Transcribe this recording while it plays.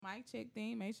mic check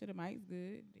thing. Make sure the mic's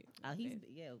good. Oh, we've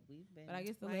been. But I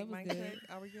guess the level's good. Check.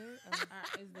 Are we good?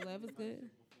 Is the level's good?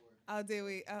 Oh, did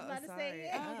we? Oh, about to say, sorry.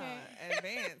 yeah. Okay.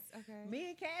 Advance. Okay. Me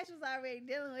and Cash was already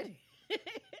dealing with it.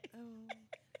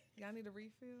 Y'all need a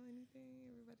refill?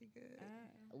 Anything? Everybody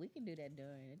good? We can do that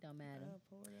during. It don't matter.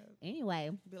 Pour it up.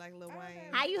 Anyway, Be like Lil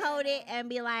Wayne. how you hold it and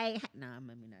be like, nah,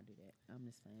 let me not do that. I'm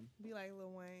just saying. Be like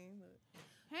Lil Wayne. Look.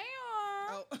 Hey,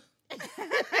 on. Oh.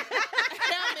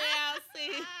 Help me out,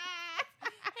 see.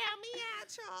 Help me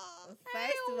out, y'all.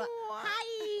 First of all,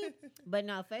 hi. But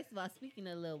no, first of all, speaking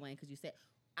of Lil Wayne, because you said,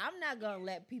 I'm not going to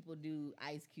let people do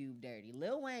Ice Cube dirty.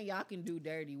 Lil Wayne, y'all can do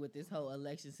dirty with this whole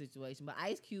election situation, but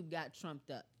Ice Cube got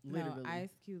trumped up, literally. No, Ice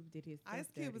Cube did his Ice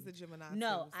Cube is dirty. a Gemini.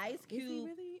 No, too, so- Ice Cube. Is he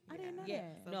really? I didn't know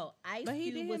that. No, Ice But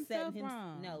he Cube did was setting himself him.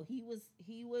 wrong. No,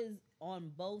 he was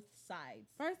on both sides.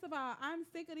 First of all, I'm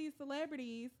sick of these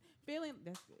celebrities feeling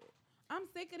that's good. I'm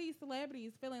sick of these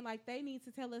celebrities feeling like they need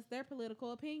to tell us their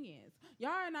political opinions.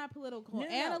 Y'all are not political No,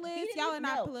 he analysts. didn't- Y'all are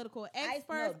not no. political no,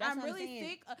 experts. that's I'm what I'm really saying.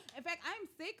 sick. In fact, I'm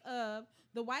sick of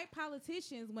the white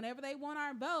politicians, whenever they want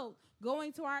our vote,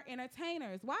 going to our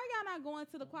entertainers. Why y'all not going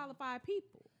to the qualified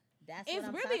people? That's It's what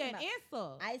I'm really talking an about.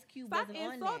 insult. Ice Cube Stop wasn't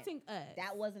on insulting us.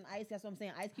 That wasn't Ice. That's what I'm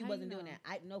saying. Ice Cube How you wasn't doing know?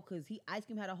 that. I know because Ice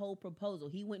Cube had a whole proposal.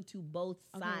 He went to both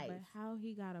Okay, sides. but how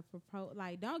he got a propose?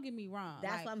 Like, don't get me wrong.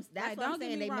 That's like, what I'm. like, That's what don't I'm get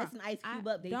saying. me They wrong. messing Ice Cube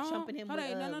up. They don't- chumping him hold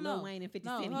with on, Lil Wayne and 50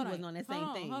 Cent. He hold wasn't on that same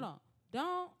hold thing. Hold on.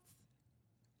 Don't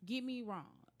get me wrong.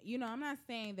 You know, I'm not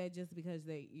saying that just because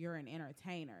you're an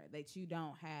entertainer that you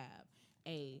don't have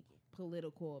a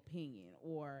political opinion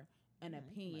or an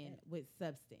opinion with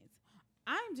substance.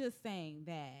 I'm just saying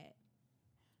that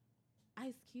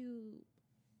Ice Cube,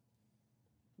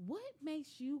 what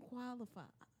makes you qualify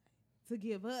to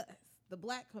give us, the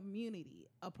black community,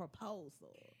 a proposal?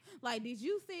 Like, did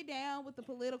you sit down with the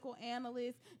political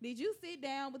analysts? Did you sit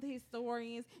down with the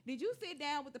historians? Did you sit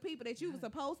down with the people that you were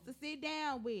supposed to sit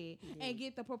down with and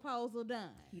get the proposal done?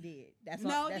 He did. That's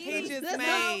No, all. That's he He what- just that's made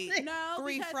all I'm saying. No,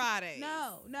 3 because- Fridays.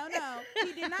 No,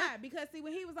 he did not. Because see,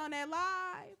 when he was on that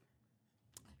live,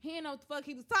 he didn't know what the fuck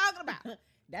he was talking about.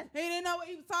 That's, He didn't know what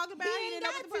he was talking about. he He ain't didn't know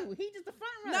got what the fuck. to. He just the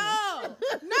front runner.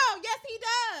 No, yes he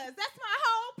does. That's my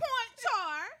whole point,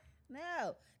 Char.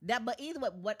 No. That. But either way,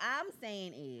 what I'm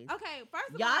saying is, Okay,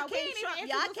 first of Y'all all, we can't ain't try- even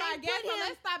y'all introduced our can't guest, put so him-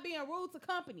 let's stop being rude to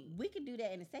company. we can do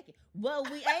that in a second. What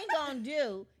we ain't gonna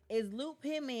do is loop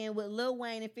him in with Lil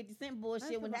Wayne and 50 Cent bullshit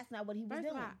First of when all- that's not what he was First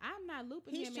doing. of all, I'm not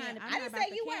looping He's him trying in. to. I'm I not didn't about say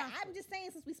to you were. cancel. I'm just saying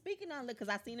since we speaking on it because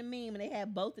I seen a meme and they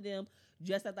had both of them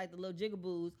dressed up like the little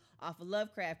jigaboos off of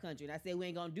Lovecraft Country, and I said we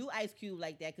ain't gonna do Ice Cube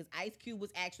like that because Ice Cube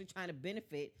was actually trying to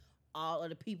benefit all of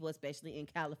the people, especially in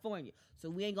California. So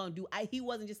we ain't gonna do. He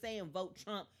wasn't just saying vote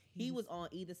Trump. He was on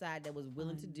either side that was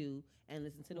willing to do and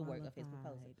listen to the work of his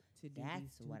proposal. Unqualified to do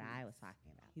That's these what I duties. was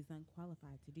talking about. He's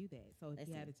unqualified to do that. So if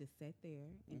he had to Listen. just sit there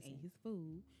and Listen. ate his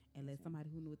food and let somebody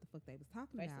who knew what the fuck they was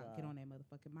talking First of about get all- on that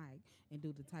motherfucking mic and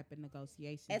do the type of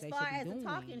negotiations As they far should as be the doing.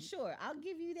 talking, sure, I'll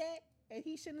give you that. And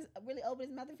he shouldn't have really opened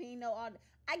his mouth if he didn't know all.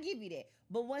 I give you that.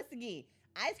 But once again,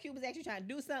 Ice Cube was actually trying to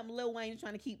do something Lil Wayne was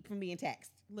trying to keep from being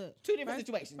taxed. Look, Two different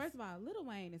situations. First of all, Lil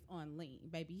Wayne is on lean,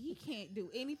 baby. He can't do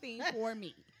anything for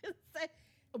me. So,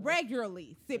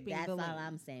 Regularly sipping that's the all lean.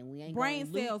 I'm saying. We ain't Brain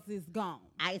gonna loop cells is gone.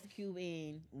 Ice Cube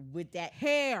in with that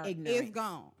Hair ignorance. is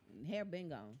gone. Hair been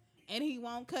gone. And he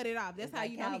won't cut it off. That's It's how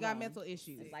like you know he got Calgon. mental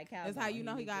issues. It's like That's how Calgon. you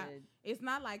know he He got. good. It's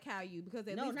not like Caillou because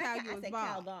at No, least not Caillou Cal. I is said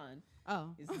bald. Calgon.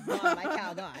 Oh. It's gone like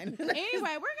Calgon.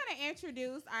 Anyway, we're gonna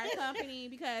introduce our company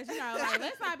because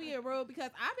let's not be rude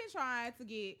because I've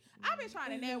been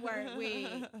trying to network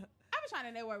with. I've been trying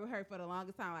to network with her for the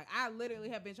longest time. Like I literally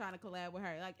have been trying to collab with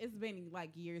her. Like it's been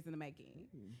like years in the making.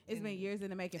 It's been years in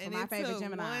the making for And my it favorite took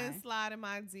Gemini. one slide in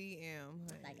my DM.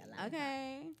 Like a lot.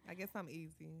 Okay, I guess I'm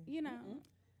easy. you know.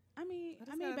 I mean,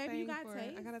 just got a baby, you thing got for-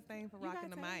 taste. I got a thing for You got rocking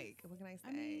the taste. mic. What can I say?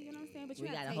 I mean, you know what I'm saying? But you We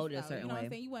got gotta taste, hold it a though. certain You know what way.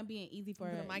 I'm saying? You wasn't being easy for Put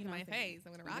a mic you in know my what I'm saying? face.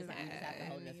 I'm gonna You rock just have to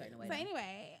hold it a certain way. So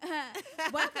anyway,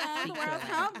 welcome to World's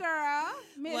Homegirl,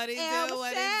 Miss What it Elle do?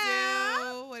 What Michelle.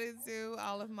 it do? What it do?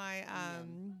 All of my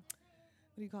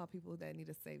what do you call people that need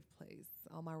a safe place?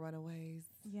 All my runaways.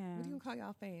 Yeah. What do you call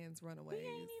y'all fans? We Runaways.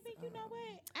 ain't even, you know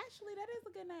what? Actually, that is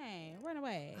a good name.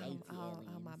 Runaway. all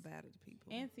my battered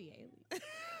people. Anti-alien.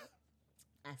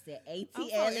 I said I'm so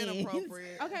ATL.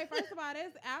 inappropriate. Okay, first of all,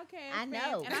 that's Outcast. I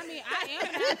know. And I mean, I am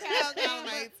an Outcast Y'all fan, got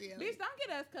but ATL. bitch, don't get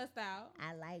us cussed out.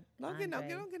 I like. Don't get no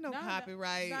Don't-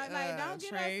 copyright. Don't get us cussed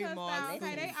trademark. out.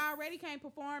 Okay, they Listen. already can't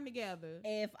perform together.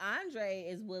 If Andre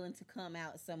is willing to come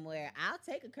out somewhere, I'll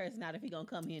take a cursing out if he gonna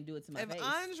come here and do it to my If face.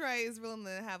 Andre is willing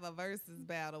to have a versus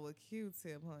battle with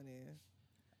Q-Tip, honey.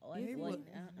 Oh, He boy,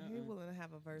 willing to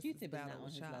have a versus Q-Tip is not battle on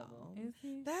with his y'all. level. Is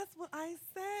he? That's what I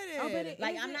said. Oh, but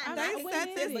Like, I'm not- They when set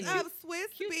is this it? up. Swiss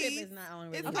Q-Tip Beats. is not on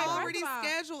really. It's Okay, first already of all,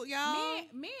 scheduled, y'all.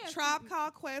 Me and Tribe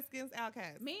Called Quest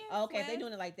Outcast. Me and Okay, if they Swiss,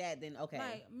 doing it like that, then okay.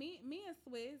 like me and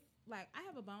Swiss, like I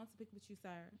have a bone to pick with you, sir.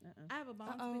 Uh-uh. I have a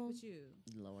bone to Uh-oh. pick with you.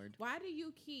 Lord. Why do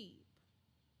you keep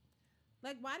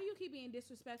being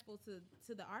disrespectful to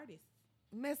the artists?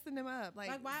 Messing them up.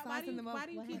 Like Why sizing do you them up. why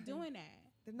do you What keep happened? doing that?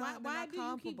 They're Why not, they're why not do you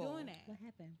keep comparable. doing that? What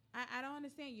happened? I don't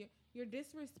understand. You're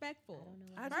disrespectful. I don't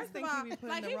know. I just First think of all, you be putting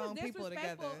like the he wrong was people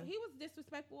disrespectful. together. He was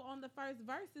disrespectful on the first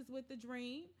verses with the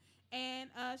Dream and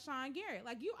Sean Garrett.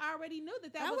 Like you already knew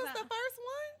that That was a- the first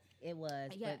one? It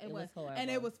was. Yeah, but it was horrible. and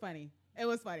it was funny. It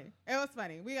was funny. It was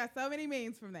funny. We got so many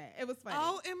memes from that. It was funny.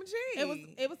 OMG.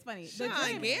 It was funny. The Sean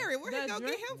Dream- Garrett, where the he go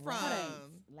Dream- get him Right.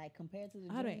 from? Like compared to the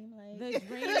Hold on. Dream, like The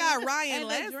Dream. You got Ryan and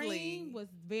Leslie. The Dream was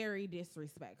very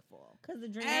disrespectful, because the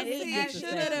Dream As is it As should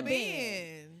should have have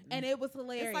been. been. and it was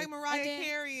hilarious. It's like Mariah And then-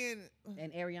 Carey and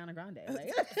and Ariana Grande.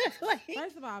 Like,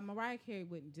 First of all, Mariah Carey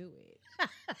wouldn't do it.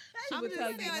 She I'm would just tell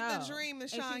saying, you like, no. the Dream and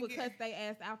And Sean she would Garrett. cuss they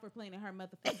ass out for playing in her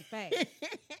motherfucking face,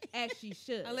 as she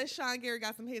should. Unless Sean Garrett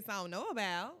got some hits I don't know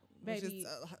about, which Baby, is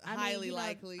I mean, highly you know,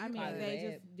 likely. I mean, Carly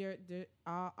they Red. just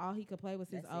all he could play was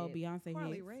his That's old it. Beyonce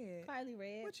Carly hits. Red. Carly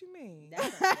Red. What you mean?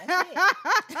 That's it.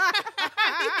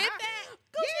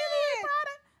 Gucci Louis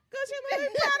Prada, Gucci Louis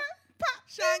Prada.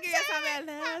 Sean Garrett talking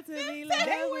about love to me, love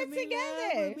They with were me,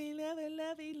 together. love with me, love it,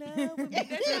 love it, love with me.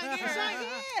 That's Sean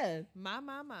Garrett. Yeah. My.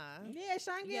 Yeah,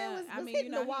 Sean Garrett Yeah, was I mean, hitting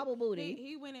you know, the wobble booty.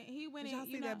 He went in. Did y'all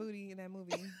see that booty in that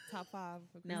movie? Top 5.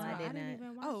 No, No, I did didn't not.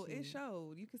 even watch Oh, it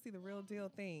showed. You could see the real deal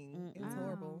thing. It was Mm-mm.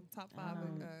 horrible. Top 5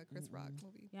 Oh. Chris Rock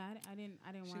movie. Yeah, I didn't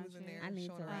She watch was in it. there. I need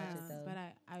showing to her watch ass. it, though. But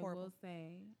I Horrible. will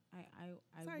say,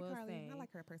 I Sorry, will Carly. say, I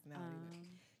like her personality.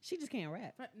 She just can't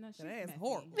rap. no, she's ass messy.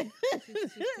 horrible.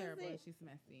 She's terrible. and She's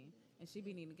messy, and she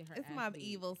be needing to get her. It's ass my beat.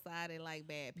 evil side and like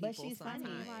bad people But she's funny. I mean,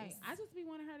 sometimes. like I just be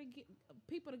wanting her to get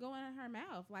people to go in her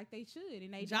mouth like they should,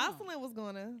 and they Jocelyn was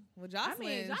gonna. Well, don't. I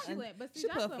mean, Jocelyn. Jocelyn, but see, she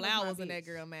put Jocelyn was my flowers in that bitch.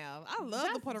 girl mouth. I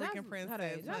love the Puerto Rican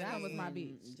princess. Jocelyn was my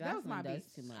honey. bitch. That was my Jocelyn does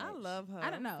bitch. too much. I love her. I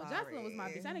don't know. I'm Jocelyn was my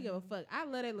sorry. bitch. I didn't give a fuck. I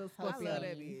love that little I Scorpio. love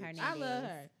that bitch. I love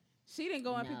her. She didn't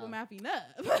go in people's No. mouth enough.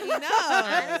 Honestly,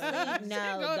 Honestly, She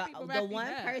didn't go in no. people's The mouth one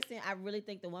enough. person I really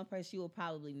think the one person she will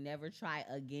probably never try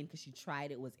again because she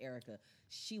tried it was Erica.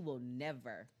 She will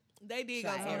never. They did go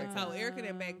Try toe to Erica. toe. Erica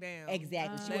didn't back down.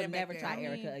 Exactly. She They will didn't back never down. try I mean,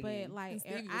 Erica again. But like, And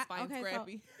Stevie was fighting okay,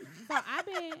 Scrappy. so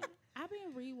I've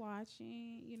been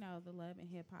rewatching, the Love and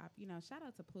Hip Hop. Shout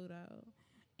out to Pluto,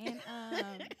 and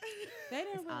they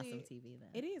didn't It's really. awesome TV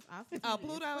though. It is awesome. Oh, TV.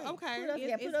 Pluto. It's free. Okay. Pluto, It's-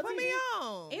 yeah, it's Pluto Put free. me TV.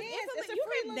 on. It's, Yeah, it's, it's a you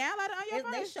free can look. download it on your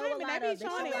phone. They and show a stream it. lot They be of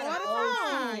showing it old all the times,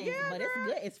 time. Yeah, but it's girl.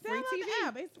 good. It's free Download the TV.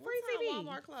 app. It's free What time TV.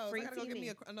 Walmart closed. Free I gotta go get TV.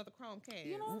 me another Chromecast.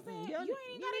 You know what I'm saying? You don't- You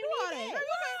ain't you gotta don't do all need that.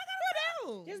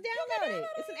 that. Just download it.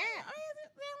 It's an app.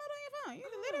 Download on your phone. You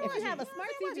can literally If you watch have it. a smart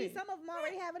You can watch TV, it. some of them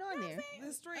already have it on there.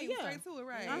 Let's stream Yeah. straight to it,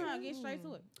 right? Get straight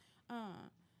to it.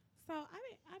 So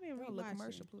I've been Oh, rewatching. look,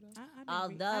 commercial, Pluto.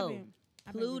 Although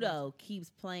Pluto keeps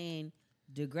playing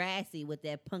Degrassi with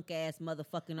that punk ass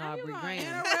motherfucking How you Aubrey gonna Graham.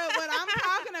 interrupt what I'm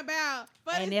talking about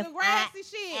for And this if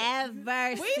Degrassi shit?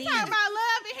 Ever We see talking about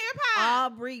love and hip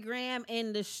hop. Aubrey Graham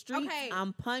in the streets, Okay,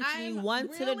 I'm punching you I'm one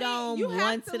to the really- dome, you have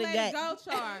one to to the let gut. it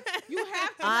go, Char. You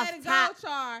have to Off let it top. go,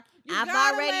 Char. You I've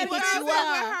gotta already let it hit go, you With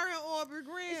up. Char. her and Aubrey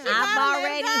Graham. She I've gotta let it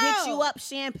already go. hit you up,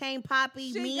 Champagne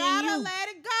Poppy, She me and gotta you. let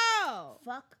it go.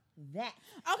 Fuck that.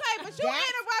 Okay, but you That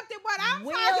interrupted what I'm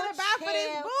talking about for this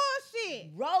wheelchair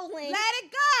bullshit. Rolling, Let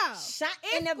it go. shot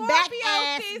It's in the Scorpio back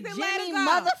ass, season, let Jimmy it go.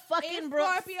 motherfucking It's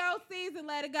Brooks. Scorpio season,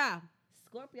 let it go.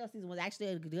 Scorpio season was actually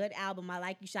a good album. I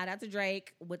like you. Shout out to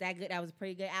Drake with that good. That was a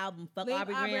pretty good album. Fuck Leave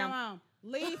Aubrey Graham. alone.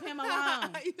 Leave him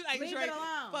alone. You like Leave Drake. it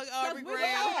alone. Fuck 'Cause Aubrey we was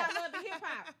Graham. talking about love and hip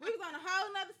hop. We was on a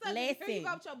whole nother subject. Here you Listen,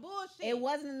 go with your bullshit. It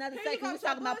wasn't another Here you second. go We with was your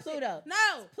talking about bullshit. Pluto.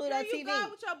 No, Pluto here you TV. go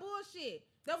with your bullshit.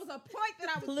 That was a point that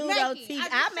I was Pluto making. TV. I I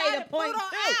just made a shouted point, Pluto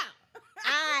too. out.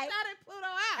 I shouted Pluto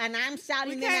out. And I'm We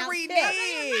shouting them can't out renege.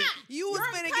 too. You was You're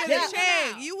finna cutting get a them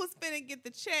check. out. You was finna get the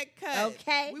check cut.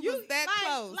 Okay. We You- was that like,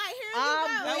 close. Like, here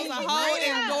Aubrey you go. That was Graham. a You whole bring it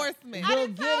up. endorsement. I We'll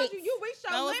done get told it. you, you reached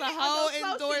your That was limit a of whole your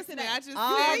social endorsement. today. I just You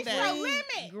said reached your that.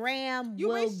 limit. Graham You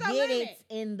will reached your get limit. it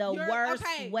in the You're- worst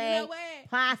okay, you way know what?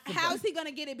 possible. How's he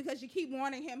gonna get it? Because you keep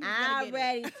warning him he's I gonna get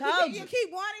already it. told You you.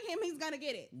 keep warning him he's gonna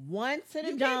get it. One to the You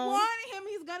keep dome, warning him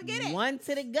he's gonna get it. one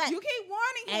to the gut. You keep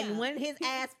warning him. And when his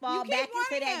ass you fall keep back into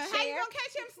warning that him. How you chair, gonna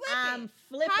catch him slipping? I'm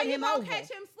flipping How you him gonna over.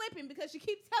 catch him slipping? Because you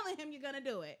keep telling him you're gonna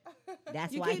do it.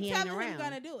 That's You why keep he ain't telling him around. you're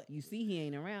gonna do it. You see, he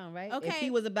ain't around, right? If Okay. he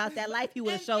was about that life, he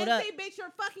would have And showed up. see, bitch,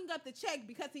 you're fucking up the check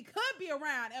because he could be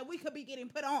around and we could be getting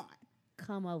put on.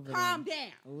 come over. Calm then.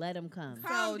 down. Let him come.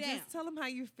 Calm So down. just tell them how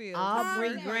you feel. Aubrey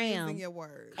You're not Graham. using your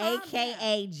words. Calm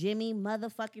AKA Jimmy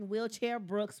motherfucking Wheelchair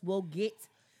Brooks will get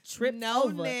tripped No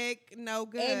over. Nick, no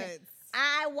goods.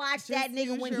 I watched that Just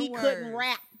nigga use when your he couldn't words.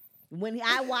 rap. When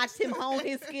I watched him hone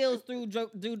his skills through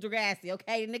Degrassi,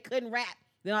 okay? And they couldn't rap.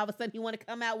 Then all of a sudden he want to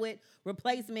come out with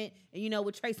Replacement and,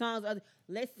 with Trey Songz.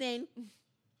 Listen,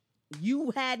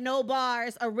 you had no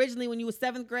bars originally when you was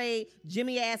 7th grade,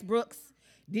 Jimmy ass Brooks.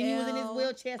 Then he was in his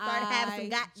wheelchair, started having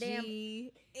some goddamn...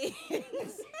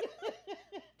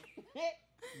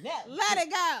 No. Let it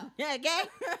go. Okay?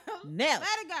 No.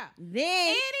 Let it go.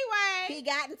 Then Anyway. he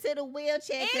got into the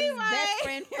wheelchair because his Anyway. best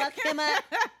friend fucked him up.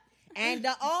 And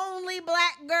the only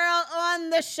black girl on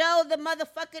the show, the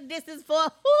motherfucker, this is for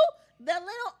who? The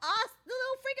little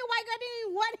freaking white girl didn't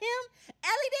even want him.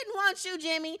 Ellie didn't want you,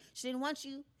 Jimmy. She didn't want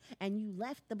you. And you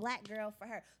left the black girl for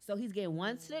her. So he's getting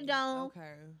one to the dome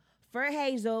Okay. for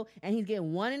Hazel, and he's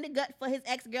getting one in the gut for his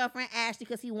ex-girlfriend, Ashley,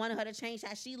 because he wanted her to change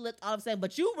how she looked all of a sudden.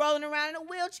 But you rolling around in a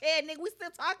wheelchair, nigga. We still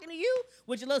talking to you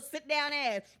with your little sit-down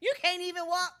ass. You can't even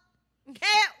walk.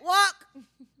 Can't walk.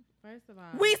 First of all.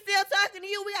 We still talking to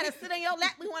you. We gotta sit on your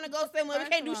lap. We want to go somewhere. We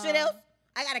First can't do of shit all- else.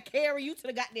 I gotta carry you to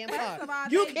the goddamn First car. of all,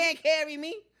 You they- can't carry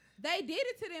me. They did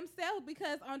it to themselves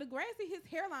because on Degrassi, his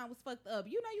hairline was fucked up.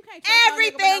 You know you can't trust no nigga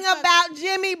with Everything no fuck- about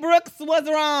Jimmy Brooks was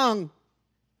wrong.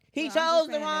 He Well, I'm chose just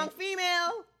the saying wrong that.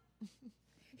 female.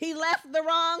 He left the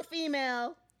wrong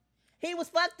female. He was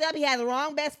fucked up. He had the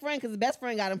wrong best friend because his best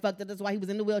friend got him fucked up. That's why he was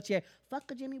in the wheelchair.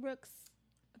 Fuck a Jimmy Brooks.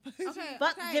 Okay,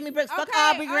 Fuck okay. Jimmy Brooks. Fuck Okay,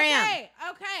 Aubrey Graham.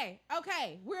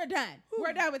 Okay. We're done.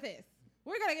 We're done with this.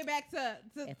 We're gonna get back to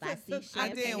If I see I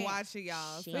champagne- didn't watch it,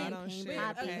 y'all. So I don't Champagne share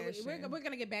popping. passion. we're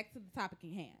gonna get back to the topic at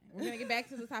hand. We're gonna get back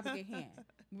to the topic at hand.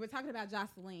 We're talking about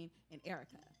Jocelyn and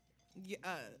Erica. Yeah.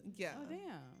 Yeah. Oh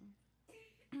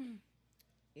damn.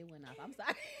 It went off. I'm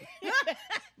sorry.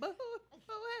 But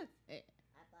who was it?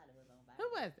 I thought it was on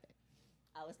Who was it?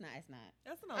 Oh, it's not. It's not.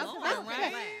 That's an I was alarm, finna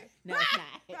right? laugh. No, it's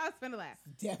not. I was finna laugh.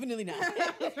 Definitely not. I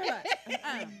was finna laugh.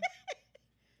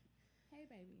 Hey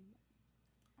baby.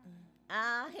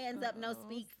 Hands up, no Oh,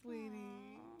 speak.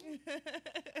 sweetie.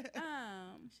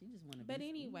 She just want to. But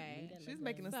anyway, She's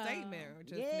making a So- statement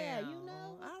just Yeah, now. you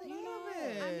know, I what the love hell?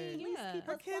 it. I mean, yeah. keep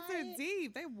Her us kids are quiet.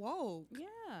 deep. They woke. Yeah.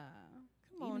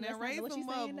 Come Even on, that's now not raise what them she's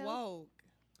up saying, though. woke.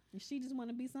 She just want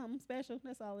to be something special.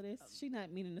 That's all it is. She not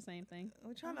meaning the same thing.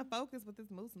 We're trying to focus with this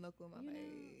moose knuckle in my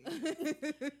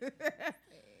face.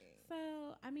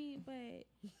 So I mean, but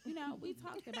we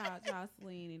talked about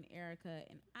Jocelyn and Erica,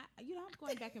 and I'm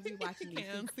going back and rewatching these.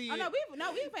 Can't things. see Oh no,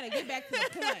 it. we better get back to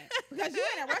the point because you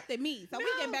interrupted me, so we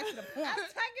get back to the point. I'm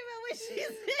talking about what she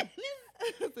said.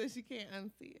 So she can't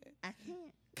unsee it. I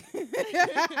can't.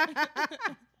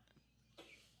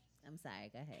 I'm sorry.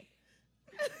 Go ahead.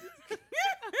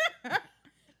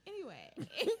 Anyway,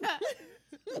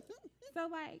 so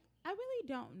like, I really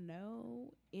don't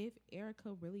know if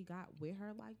Erica really got with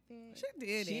her like that. She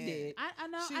did. She did. I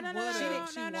know. She I don't know. would've. She No, didn't,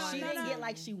 she wanted she to. didn't get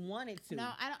like she wanted to. No,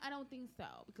 I don't think so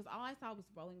because all I saw was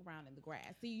rolling around in the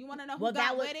grass. See, you want to know who Well, got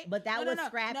that was- with it? but that no, was no, no.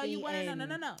 Scrappy No, you want to and-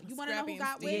 no. You want to know Scrappy who and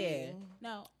got with Steve. it?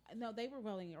 No, they were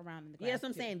rolling around in the grass. Yeah, that's what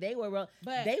I'm too. saying. They were,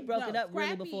 But they broke no, it up really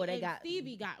Scrappy before they and got.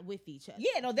 Stevie got with each other.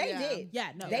 Yeah, no, they Yeah. did.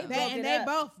 Yeah, no, They broke it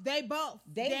up. they both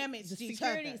They damaged the each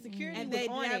security, other, security and was they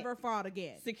on never it. fought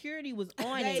again. Security was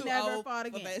on They it. never old fought for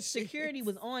again. that shit. Security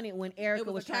was on it when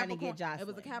Erica was a trying to get Capricorn- Jocelyn. It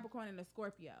was a Capricorn and a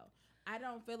Scorpio. I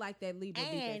don't feel like that Libra beat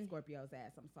that And- Scorpio's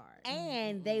ass. I'm sorry.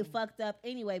 And they fucked up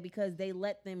anyway because they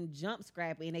let them jump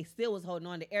Scrappy and they still was holding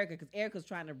on to Erica because Erica's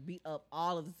trying to beat up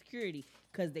all of the security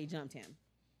because they jumped him.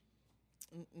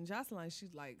 And Jocelyn,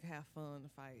 she's like have fun to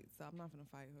fight, so I'm not gonna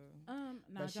fight her. No,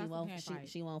 But she Jocelyn won't. can't fight.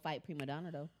 She won't fight Prima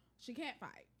Donna though. She can't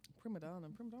fight. Prima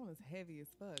Donna's heavy as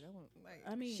fuck. I want like.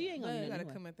 I mean, She ain't gonna but- you do gotta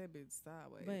anyway. come at that bitch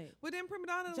sideways. But But then Prima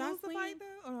Donna lose the Jocelyn- fight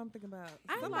though? Or I'm thinking about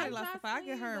I somebody like lost the fight. I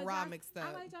get her Jocelyn, and but Rob Joc- mixed I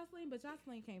up. like Jocelyn, but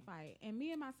Jocelyn can't fight. And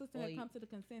me and my sister Well, have you- come to the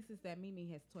consensus that Mimi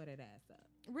has tore that ass up.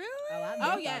 Really? Oh, I've been Oh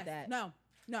thought yes, that. no,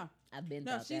 I've been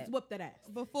no, thought she's that. whooped that ass.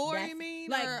 Before That's- you mean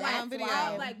Like or that's on video?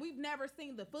 why- like we've never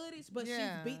seen the footage, but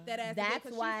Yeah. she's beat that ass. That's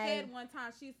again, 'cause why- she said one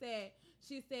time she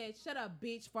said, "Shut up,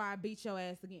 bitch, before I beat your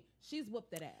ass again." She's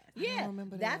whooped that ass. Yeah,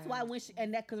 remember that's that. why when she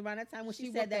and that because around that time when she,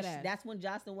 She said whooped that, that ass. that's when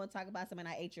Jocelyn would talk about something.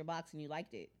 I ate your box and you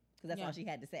liked it because that's Yeah. all she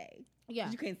had to say. Yeah.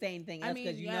 You couldn't say anything else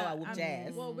because you know I whooped mean,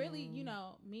 ass. Well, really,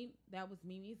 me that was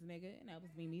Mimi's nigga and that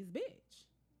was Mimi's bitch.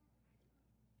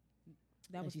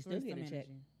 That And was she's still threesome getting a check.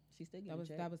 energy. She's still That getting a was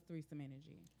check that was threesome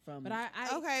energy. from. But I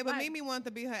Okay, but like, Mimi wanted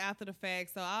to be her after the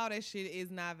fact, so all that shit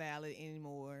is not valid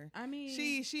anymore. I mean,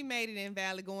 She made it in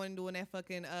Valley going and doing that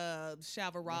fucking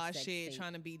Chavarage sex shit, tape.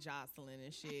 trying to be Jocelyn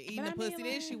and shit. Eating But the I mean, pussy,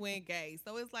 then like- she went gay.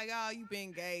 So it's like, oh, you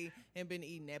been gay and been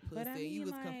eating that pussy. But I You mean,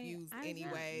 was like, confused I just-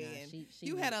 anyway. Nah, and she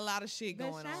you was- had a lot of shit The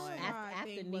going on. shower- After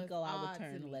thing was Nico, I odd would to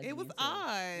turn me. lesbian. It was too.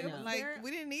 odd. It was Like, very-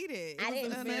 we didn't need it. I It was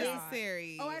didn't see it.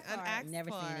 unnecessary. Oh, I saw it. Unasked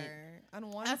Never seen for. it.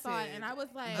 Unwanted. I saw it and I was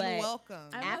like, But-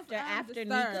 unwelcome. I was After disturbed.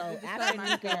 Nico, It after disturbed my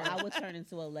Nico, spirit. I would turn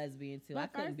into a lesbian too. I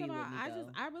But couldn't first be of with all,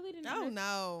 Nico. I really didn't. Oh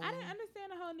no. I didn't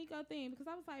understand the whole Nico thing because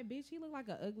I was like, bitch, he looked like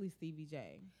an ugly Stevie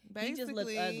J. He just looked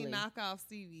Basically, ugly. knockoff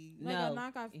Stevie. Like No, a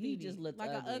knockoff he Stevie. just looked like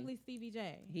ugly. an ugly Stevie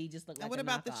J. He just looked like And what a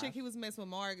about the knockoff. chick he was messing with,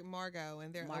 Margot,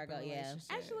 and their Margot, open yeah.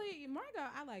 relationship? Actually, Margot,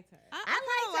 I liked her. I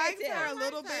liked liked her her a too.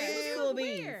 little liked her. bit. She was She cool was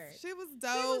beans. weird. She was She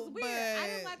dope, was weird. I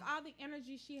didn't but like all the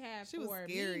energy she had She was for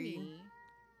scary. Mimi.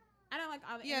 I don't like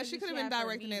all the yeah, energy she could have been had for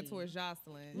directing that Mimi. towards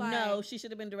Jocelyn. Like- No, she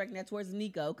should have been directing that towards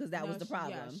Nico because that No, was the she- yeah,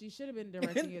 problem. she should have been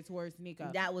directing it towards Nico.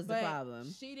 That was the But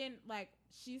problem. She didn't like.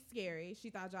 She's scary. She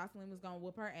thought Jocelyn was gonna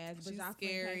whoop her ass, but She's Jocelyn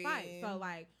scary. can't fight. So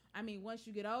like, I mean, once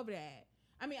you get over that,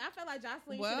 I mean, I felt like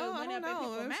Jocelyn should Well, have I went don't up in know.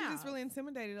 people's Maybe she mouths. just really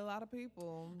intimidated a lot of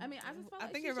people. I mean, I just felt I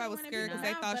like think she everybody was should've scared went in because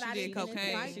they people's thought mouths, but she I did didn't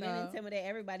cocaine. like She though. didn't intimidate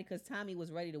everybody because Tommy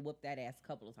was ready to whoop that ass a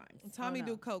couple of times. Tommy Oh,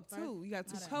 do no. coke First- too. You got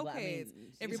two I don't- coke Well, I mean, heads.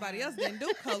 she's- Everybody else didn't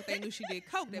do coke. They knew she did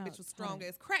coke. That No, bitch was strong hold on.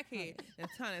 as crackhead. And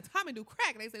Tommy do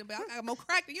crack. They said, "But I got more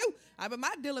crack than you. I bet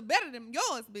my dealer better than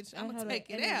yours, bitch. I'm And gonna hold take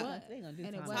on, it and it out." was- They ain't gonna do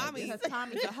And it Tommy. was Tommy, because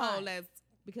Tommy's the a whole fight. ass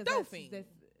because Dolphin.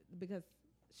 because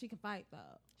she can fight though.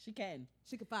 She can.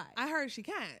 She can fight. I heard she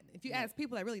can. If you Yeah. ask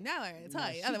people that really know her, it's No,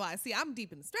 her. she- Otherwise, see, I'm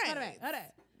deep in the straight. Hold on, hold on.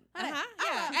 Uh-huh.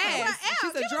 Oh, Yeah, ass. She's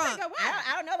a drunk.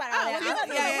 I don't know about all Oh, that. she's- I don't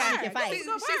know yeah, if Tommy yeah. can fight. She's,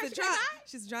 Go she's fight. a She drunk. can fight.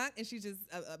 She's drunk, and she's just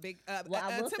a big Well, I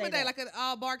will say intimidate that. like an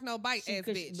all bark no bite She- ass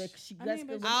 'cause bitch. but she I that's mean,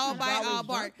 but 'cause she's All she's bite, always all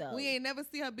bark. drunk, though. We ain't never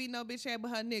see her beat no bitch ass but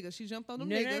her nigga. She jumped on them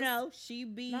No, niggas. no. She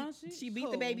beat. No, she beat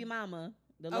Who? the baby mama.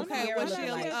 The little Okay, Sierra well no, she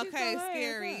no, lookalike. no. okay, She's so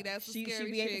scary. ass. That's a She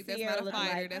scary be at the chick. That's Sierra not a lookalike.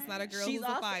 fighter. That's not a girl She's who's a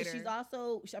also, fighter. she's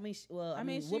also. I mean, well, I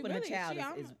mean, she whooping really- her child she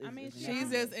is. almo- I mean, she She's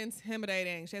almost- just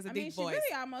intimidating. She has a I mean, deep she voice.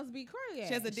 really almost beat Curly.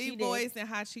 She has a She deep did. voice and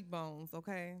high cheekbones.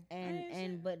 Okay.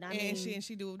 And but I mean, And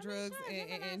she do drugs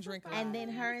and drink a lot. And then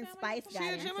her and Spice She got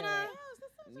a into Gemini? it.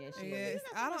 Yes, she Yes, is.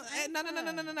 I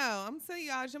don't. No. I'm telling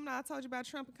y'all, Gemini. I told you about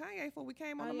Trump and Kanye before we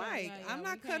came on the mic. I'm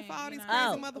not cutting for all these crazy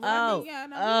Oh,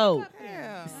 motherfuckers. oh.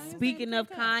 Yeah. Speaking of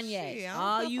Kanye, Shit, I don't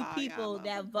all feel you for all people y'all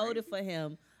that motherfuckers voted for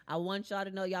him, I want y'all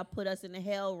to know y'all put us in the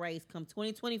hell race come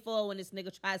 2024 when this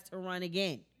nigga tries to run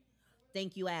again.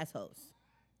 Thank you, assholes.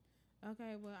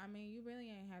 Okay, well, I mean, you really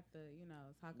ain't have to,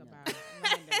 talk No. about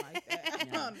Landon like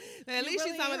that. No. At least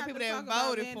she's talking about the people that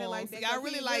voted for him. Like So that, y'all 'cause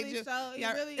really he like really just. showed-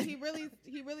 y'all-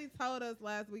 he really told us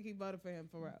last week he voted for him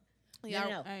for real.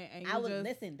 No. And I you was just-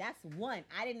 listen. That's one.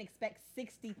 I didn't expect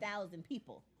 60,000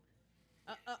 people.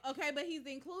 Okay, but he's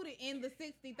included in the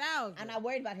 60,000. I'm not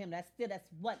worried about him. That's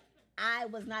what I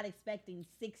was not expecting.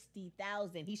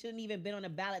 60,000. He shouldn't even been on the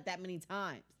ballot that many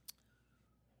times.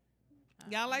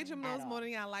 Y'all like Jim At Knowles all. more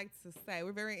than y'all like to say.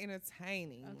 We're very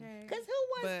entertaining. Okay. Because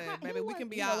who was? But, baby, who we was- can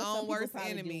be you our know, some own people worst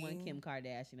probably do enemy. want Kim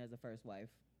Kardashian as a first wife.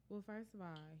 Well, first of all,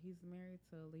 he's married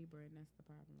to a Libra, and that's the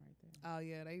problem right there. Oh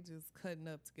yeah, they just cutting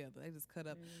up together. They just cut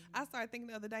up. Mhm. I started thinking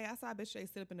the other day. I saw a bitch they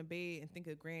sit up in the bed and think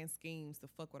of grand schemes to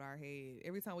fuck with our head.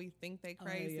 Every time we think they Oh,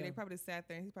 crazy, yeah. they probably just sat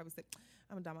there and he probably said,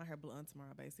 "I'm gonna dye my hair blonde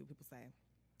tomorrow." Basically, people say,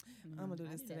 "I'm gonna do I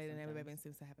this do that today, then sometimes. baby, and see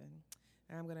what's happening."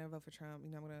 And I'm gonna vote for Trump.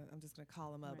 I'm just gonna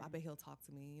call him up. I Right. bet he'll talk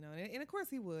to me. And of course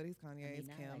he would. He's Kanye. I mean, it's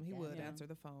not Kim. like He that. would Yeah. answer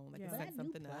the phone. Like Yeah. he But I set do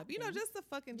something plot up. You know, things. just to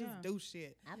fucking just Yeah. do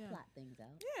shit. I Yeah. plot things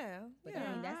out. Yeah. But yeah. I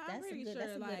mean, I'm that's a pretty good, sure,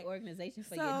 that's a like- good organization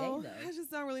for So your day, though. I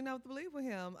just don't really know what to believe with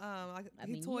him. I He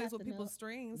mean, you toys have with to know- people's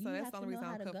strings, you so that's have the to only reason know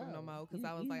I how don't to cut for him no go. more. Because You-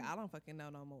 I was you- like, I don't fucking know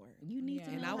no more. You need Yeah.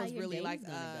 to And know I how was your really day's like,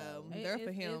 gonna go. there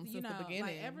for him you since the know, beginning.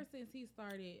 Like ever since he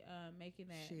started making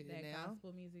Shit, that now.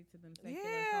 gospel music to them secular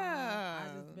Yeah. songs,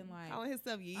 I just been like, calling himself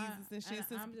Yeezus and shit. and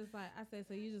since, I'm just like, I said,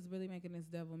 so you just really making this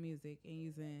devil music and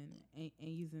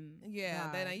using yeah,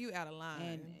 God then you out of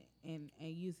line. and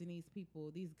using these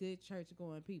people, these good church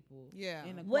going people. Yeah.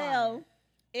 In the Well, choir.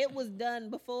 it was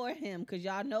done before him because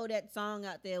y'all know that song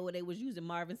out there where they was using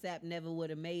Marvin Sapp never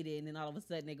would have made it, and then all of a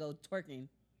sudden they go twerking.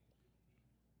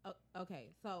 Okay,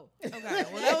 so Okay,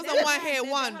 well that was a one hit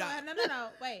wonder. No,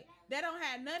 wait. That don't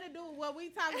have nothing to do with what we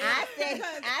talking I about. said-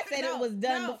 because- I said it was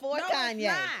done before it's Kanye.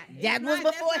 not. That It's was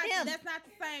not. before That's him. That's not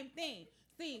the same thing.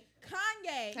 See,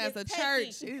 Kanye Has is a taking church.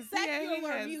 He's- yeah, he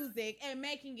secular has- music and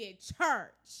making it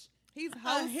church. He's A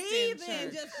hosting heathen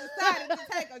church. just decided to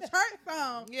take a church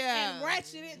song Yeah. and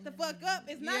ratchet it the fuck up.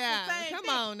 It's not Yeah, the same come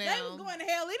thing. on They now. was going to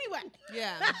hell anyway.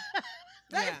 Yeah,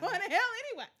 They Yeah. was going to hell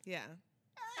anyway. yeah,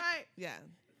 All right. yeah.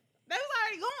 They was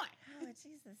already going. Oh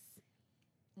Jesus!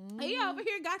 He over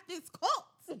here got this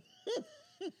cult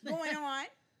going on.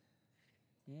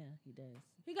 Yeah, he does.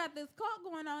 He got this cult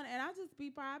going on, and I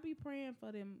be praying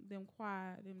for them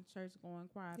choir, them church going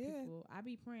choir people. I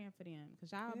be praying for them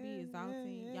because y'all be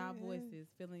exalting y'all voices,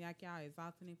 feeling like y'all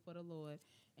exalting it for the Lord,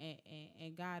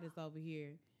 and God is over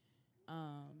here.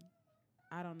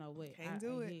 I don't know what. Can't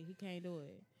do it. He can't do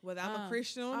it. Whether I'm a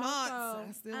Christian or not,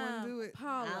 I still want to do it.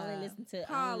 I only listen to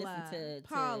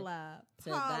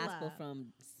gospel from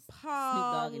Snoop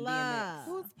Dogg and DMX.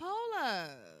 Who's Paula?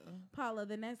 Paula,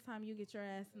 the next time you get your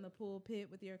ass in the pulpit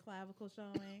with your clavicle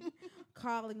showing,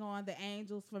 calling on the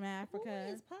angels from Africa.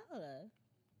 Who is Paula?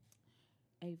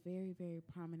 A very, very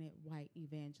prominent white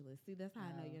evangelist. See, that's how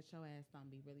I know your ass don't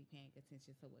be really paying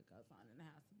attention to what goes on in the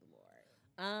house of the Lord.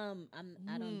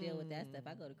 I don't deal with that stuff.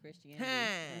 I go to Christianity.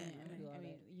 I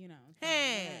mean, you know.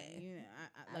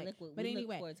 But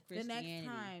anyway, the next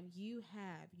time you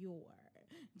have your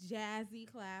jazzy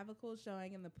clavicle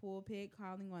showing in the pulpit,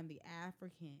 calling on the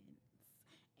Africans,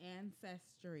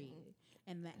 ancestry,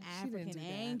 and the African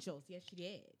angels. Yes, she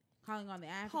did. Calling on the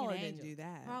African Paula angels. didn't do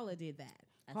that. Paula did that.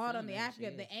 Called on the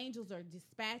Africa. The angels are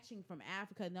dispatching from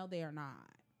Africa. No, they are not.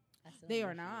 They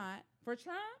are not. For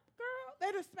Trump, girl?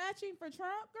 They're dispatching for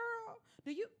Trump, girl?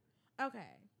 Do you? Okay.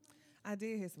 I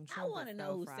did hear some Trump. I want to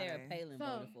know who Sarah Palin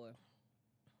voted for.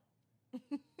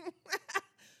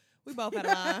 We both had a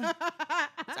line.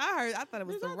 I thought it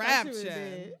was the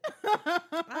rapture.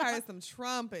 I heard some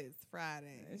trumpets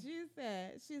Friday.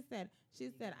 She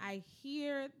said, I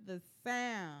hear the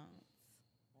sounds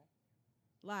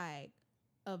like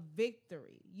a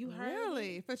victory. You heard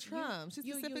really for Trump? She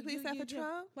specifically said for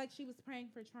Trump? Like she was praying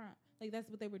for Trump. Like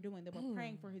that's what they were doing. They were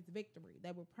praying for his victory.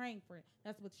 They were praying for it.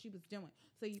 That's what she was doing.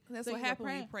 That's what happens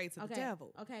when you pray to the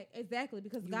devil. Okay, exactly.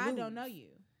 Because God don't know you.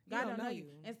 God don't know you.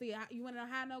 And see, you want to know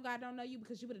how I know God don't know you?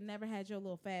 Because you would have never had your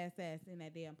little fast ass in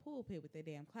that damn pulpit with that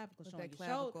damn clavicle showing your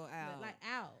shoulder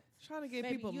out. Trying to get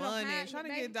people money, trying to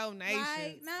get donations.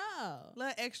 Like, no.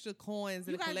 Little extra coins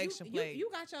in the collection plate. You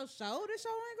got your shoulder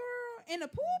showing, girl, in the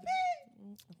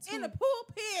pulpit? In the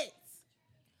pulpit.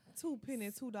 $2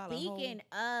 $2 Speaking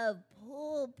of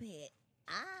pulpit,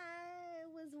 I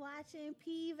was watching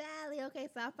P-Valley. Okay,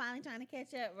 so I'm finally trying to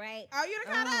catch up, right? Oh, you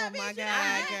done caught up, Oh, my bitch. God,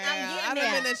 I'm girl. I've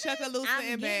been in the Chuckaloosa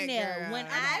and back, girl. When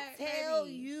I tell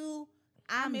you,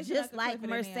 I'm just like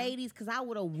Mercedes, because I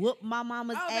would have whooped my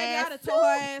mama's ass. I'd have tore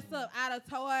her ass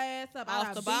up. I'd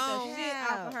Off the bone. beat the shit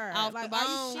off of her. Off the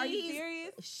bone. Are you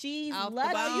serious? She's Off the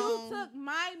lucky. bone. You took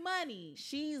my money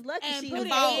She's lucky and she put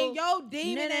involved. it in your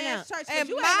demon ass church. And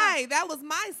that was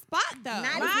my spot, though. Not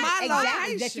It was my my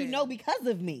exactly location. that you know because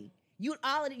of me. You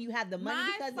have the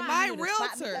money because of me. My you the spot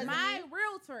realtor. because of my me.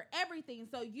 realtor, everything.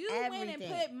 So you went and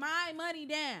Everything. put my money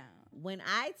down. When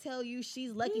I tell you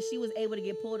she's lucky she was able to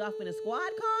get pulled off in a squad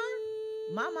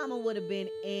car, my mama would have been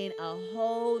in a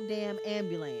whole damn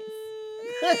ambulance.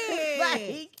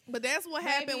 Like, but that's what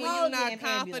happened when whole you're not damn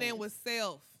confident ambulance. with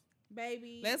self.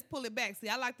 Baby. Let's pull it back. See,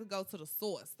 I like to go to the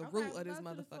source, the root of this go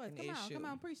to the motherfucking source. issue. Come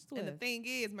on, preach to And the us. thing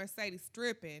is, Mercedes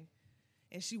stripping,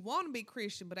 and she want to be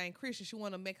Christian, but ain't Christian. She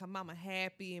want to make her mama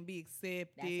happy and be accepted.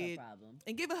 that's her problem.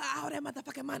 And give her all that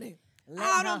motherfucking money. Let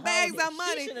All her them bags hold it. of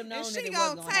money. She should have known And that she it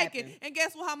gonna wasn't take happen. it. And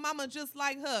guess what? Her mama just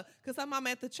like her. Because her mama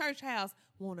at the church house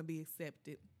want to be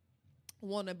accepted.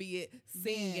 Want to be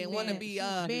singing. Want to be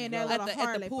being that at little the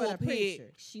Harley for the pulpit.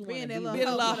 preacher. She Being wanna that be little Be a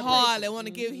hoe little for the hard. They preacher. want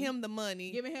to give him the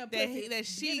money Giving him that, pussy, that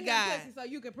she giving got. him pussy so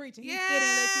you can preach. And he Yeah, didn't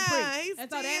let you preach. he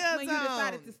And so that's still when you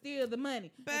decided don't. to steal the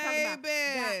money. And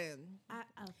Baby.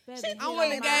 I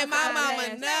wouldn't have gave my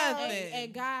mama nothing.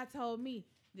 And God told me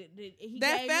he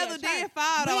That gave feather me a did church.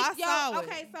 fall, though. I Yo, saw it.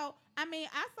 Okay, so I mean,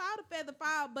 I saw the feather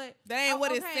fall, but That ain't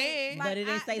what it said. But it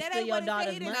didn't say that steal ain't your what it said.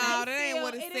 daughter's It didn't money. say No, that ain't steal.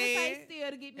 what it It didn't say said.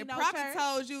 steal to get me It no probably church.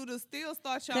 told you to still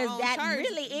start your 'Cause own that church.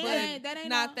 really but is. That ain't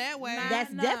not no- that way. Nah.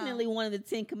 That's No. definitely one of the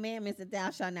 10 commandments that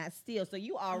thou shalt not steal. So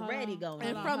you already on. going.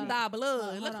 And Hold from on. thy blood.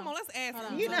 Hold Look, on. come on, let's add Hold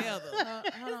something on, You know.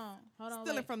 together. Hold on.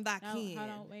 Stealing wait. from thy No, kin. Hold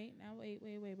on, wait. Now,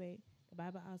 wait. The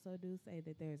Bible also do say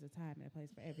that there's a time and a place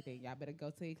for everything. Y'all better go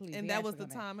to Ecclesiastes. And that was the on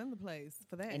time and the place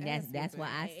for that. And that's why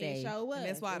I It say sure was. And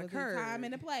that's why it was occurred. a time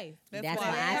and a place. That's That's why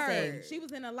why it I say- occurred. She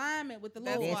was in alignment with the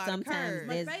That's Lord. there's why it sometimes occurred.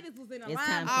 there's Mercedes was in it's alignment.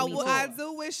 time I, for me with to- I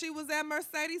do wish she was at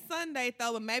Mercedes Sunday,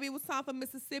 though, but maybe it was time for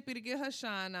Mississippi to get her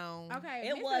shine on. Okay,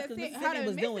 It was, 'cause Mississippi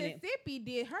was doing it. Mississippi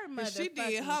did her And mother. she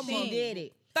did her She mother. did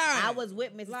it. Third. I was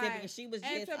with Mississippi Like, and she was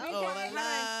and just to be Oh, fair, the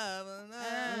love.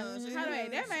 How do I?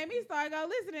 That made me start go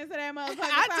listening to that motherfucker.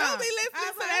 I song. do be listening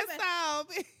I to that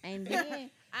song. and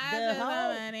then I the just whole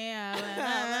love money,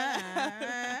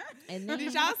 And then,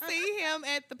 Did y'all see him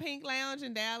at the Pink Lounge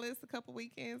in Dallas a couple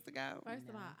weekends ago? First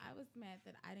of No. all, I was mad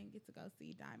that I didn't get to go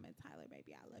see Diamond Tyler.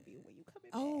 Baby, I love you. When you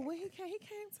coming Oh, back? well, he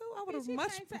came too. I would Bitch, have he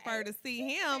much came to preferred to Ace. see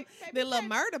He him came- than little baby,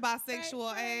 murder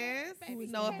bisexual baby, ass. baby,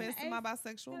 No he came offense to to my Ace.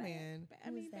 bisexual man. I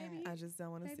mean, Who's that? baby, I just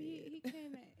don't want to see baby, it. he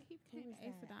came to was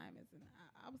Ace of that? Diamonds, and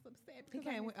I was upset He because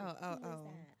I came with missed it.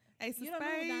 Ace of You don't know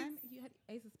who Spades. Diamond? You had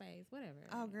Ace of Spades, whatever.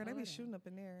 Oh, girl, they Or be whatever. shooting up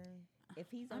in there. If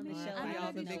he's I on mean, the show, I know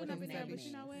I they be don't know shooting what up his in there, name but is.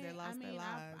 you know what? They lost I mean, their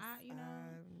lives. you know,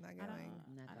 I'm not I going.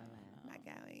 don't, Not I gonna don't lie. know. Not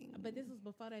going. But this was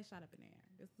before they shot up in there.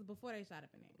 This is before they shot up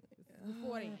in there. This is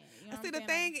before they. You know what See, I'm the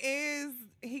saying? thing is,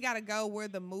 he got to go where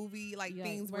the movie, like Yeah,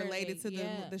 things where related they- to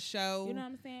yeah. the show. You know what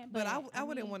I'm saying? but I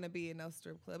wouldn't mean, want to be in no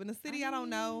strip club in the city. I don't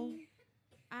know. mean,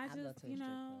 I I'd go just, to a you strip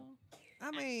know.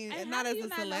 I mean, And not how as do you a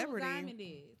not know who celebrity. Diamond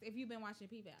is if you've been watching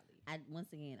P Valley?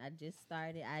 Once again, I just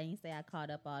started. I ain't say I caught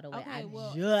up all the way. Okay, I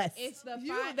well, just. It's the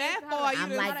You fine- that it's- far, hold on, you I'm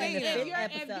done like seen in the him. fifth if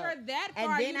episode. you're that And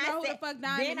far, then you know I who said, the fuck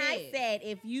Diamond then I is. said,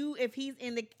 if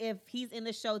he's in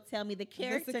the show, tell me the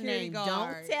character security name.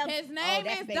 guard. Don't tell me. His name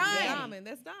that's is Baby Diamond. Daddy. Diamond.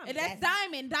 That's Diamond. And that's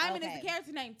Diamond. Diamond is Okay. the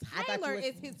character name. I thought you Tyler was-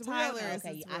 is his Tyler real name. is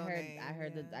Okay, his I real heard. name, I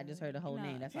heard. yeah. I just heard the whole No.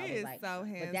 name. That's why I He was is like, so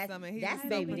handsome, and he's that's so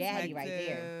Baby Daddy right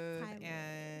there. protective, Tyler.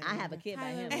 And I have a kid by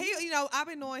Tyler. him. And he, I've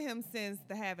been knowing him since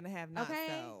the Have and the Have Nots. Okay,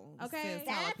 So okay. since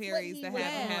That's Tyler what Perry's he The was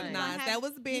Have and Have on. Nots. That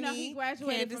was Benny. You know, he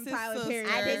graduated from Candace's Tyler Perry.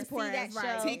 sister, I didn't see that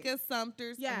show. Tika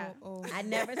Sumter's. Yeah. I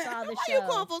never saw the Why show. you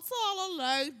going for Tyler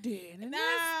like that? And No,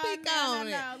 let's speak on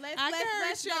it.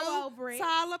 Let's go over it.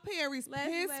 Tyler Perry's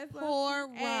piss poor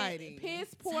and writing.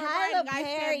 Piss poor Tyler writing. I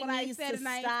Perry said what I needs said, to and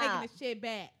I ain't stop. taking the shit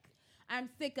back. I'm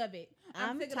sick of it.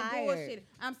 I'm I'm sick of tired. the bullshit.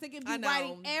 I'm sick of I you know.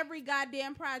 writing every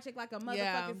goddamn project like a motherfucking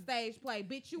Yeah. stage play.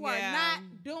 Bitch, you Yeah. are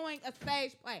not doing a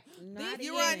stage play. Not This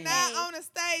You even. are is not a- on the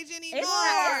stage anymore, It's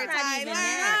not even Tyler. You're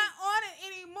that. not on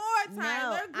it anymore,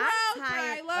 Tyler. No, Grow, I'm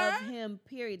tired Tyler. of him.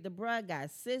 Period. The bruh got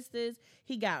sisters.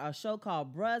 He got a show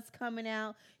called Bruh's coming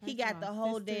out. He First of got the all,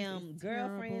 whole Sisters damn is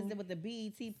girlfriends terrible. with the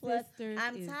BET Plus. Sisters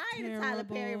I'm is tired of Tyler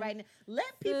Perry terrible. right now.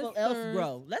 Let people else Sisters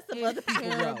grow. Let some is other people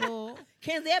grow. terrible.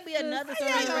 Can there be another Sisters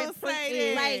How you story? gonna say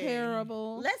is that? Like,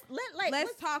 terrible. let's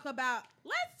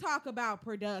talk about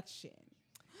production.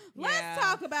 Yeah. Let's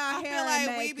talk about I hair feel like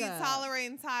and we be makeup.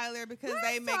 tolerating Tyler because Let's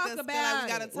they make talk us feel like about we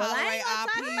gotta it. Well, I tolerate ain't gonna our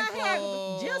talk about hair.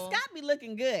 people. Jill Scott be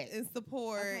looking good. and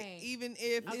support, Okay. even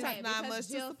if Okay, it's not because much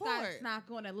to Jill support. Scott's not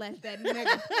going to let that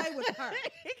nigga play with her.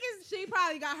 She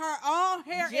probably got her own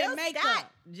hair Jill and makeup. Scott.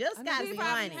 Jill I know Scott She be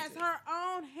probably whining. has her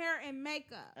own hair and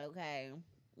makeup. Okay.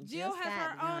 Jill has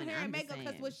Scott her be own whining. hair I'm and just makeup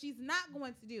because saying. what she's not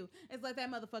going to do is let that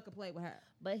motherfucker play with her.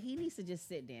 But he needs to just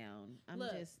sit down. I'm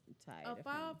Look, just tired A of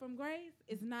fall him. from grace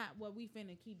is not what we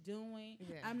finna keep doing.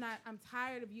 Yeah. I'm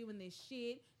tired of you in this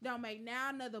shit. Don't make now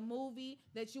another movie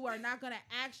that you are not gonna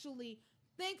actually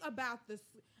think about this.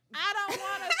 I don't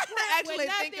want to script Actually with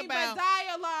think nothing about- but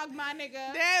dialogue, my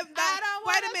nigga. That- I don't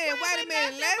wait want a minute, wait a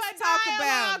minute. Let's Let's talk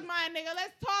about my nigga.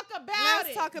 Let's talk about it.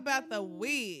 Let's talk about the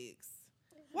wigs.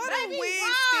 Why Baby, the wigs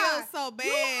why? still so bad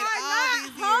You are all not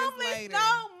these years homeless later?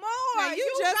 no more. Now you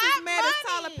just as got mad as money.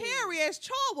 Tyler Perry as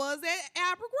Char was at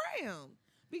Albert Graham.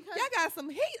 because Y'all got some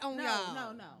heat on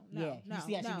y'all. no. Yeah, no, you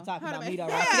see how she no. be talking Hold about on me a though,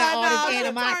 minute. right? Yeah, She got all no, this she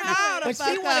animosity. turned all the But she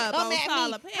fuck wanna up come on at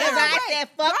Tyler me Perry. because I said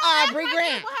fuck Aubrey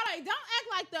Grant. Don't act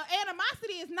like the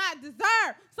animosity is not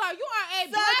deserved. So you are a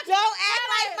So black. don't act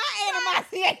like my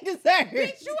animosity ain't deserved.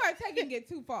 Bitch, you are taking it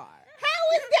too far. How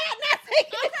is that not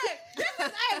taking it? Okay, this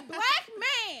is a black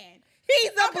man.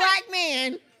 He's a black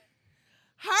man.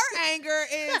 Her anger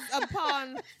is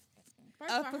upon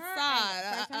First A of all, her facade,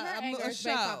 anger- first of all, her a anger is based show.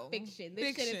 on fiction.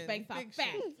 This shit is Fiction, based on fiction.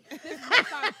 facts. This is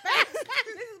based on facts.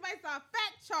 This is based on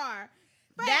fact, Char.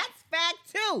 Facts. That's fact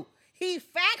too. He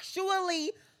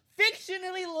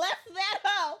fictionally left that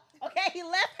hoe. Okay, he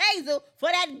left Hazel for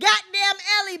that goddamn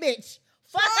Ellie bitch.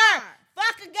 Fuck her. Char.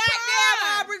 Fuck a goddamn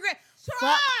Char. Aubrey Grant. Char.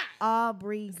 Fuck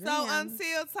Aubrey Graham. So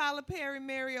until Tyler Perry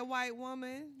marry a white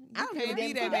woman, I you don't give a can't damn be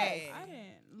who that that bad. is. I didn't I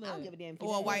look. don't give a damn. if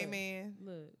Or a he white does. man.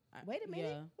 Look. Wait a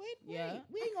minute. Yeah. Wait. Yeah.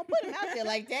 We ain't gonna put him out there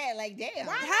like that. Like damn.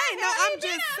 Why? Hey, no, hell I'm he been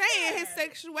just out saying his there?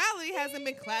 sexuality hasn't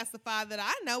been classified that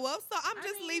I know of, so I'm I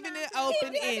just mean, leaving you it know,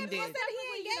 open technically, ended. he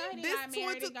This got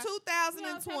married, he got-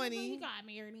 2020. He got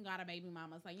married and got a baby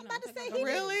mama. So, you I'm know, about to say technically-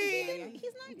 Really?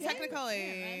 He's not gay.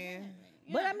 Technically.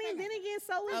 But I mean, then again,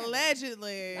 so is it.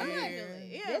 Allegedly.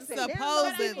 Allegedly, yeah. This is-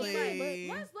 Supposedly.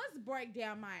 But let's break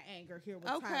down my anger here with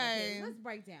Tyler Okay. Perry. Let's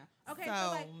break down. Okay, so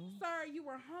like, So- sir, you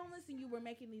were homeless and you were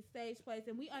making these stage plays,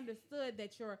 and we understood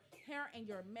that your hair and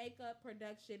your makeup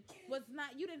production was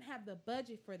not. You didn't have the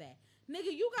budget for that,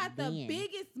 nigga. You got the Then.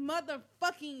 biggest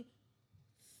motherfucking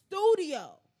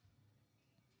studio.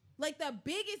 like the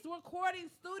biggest recording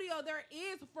studio there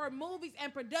is for movies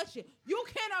and production. You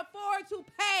can afford to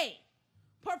pay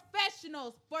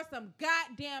professionals for some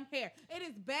goddamn hair. It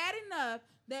is bad enough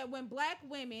that when black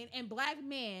women and black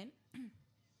men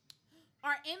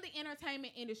are in the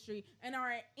entertainment industry and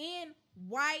are in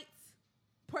white,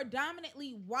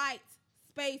 predominantly white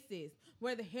spaces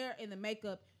where the hair and the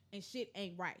makeup and shit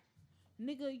ain't right.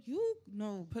 Nigga, you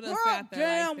know Put us out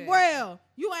there like damn that. well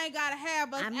you ain't gotta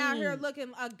have us out here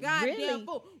looking a goddamn really?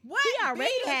 fool. What He already be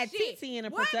the had shit? TT in a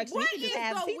What- production. What He could just is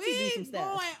have the TT do some wigs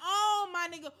stuff. going on, my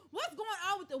nigga? What's going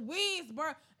on with the wigs,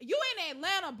 bro? You in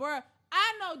Atlanta, bro.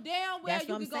 I know damn well That's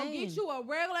you what can I'm go get saying. you a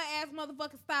regular ass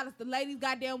motherfucking stylist. The ladies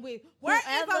goddamn wig. Where is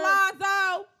Whoever-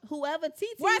 Alonzo? Whoever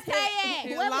TT's Where's hair, Tay at?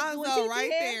 whoever doing Alonzo TT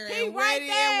right hair, there He and right ready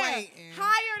there. and waiting.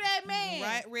 Hire that man.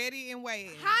 Right, ready and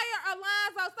waiting. Hire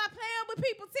Alonzo. Stop playing with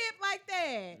people's tip like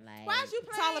that. Like, Why'd you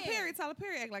playing? Tyler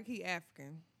Perry act like he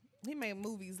African. He made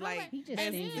movies Hold like on. He just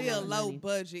and stingy still with low money.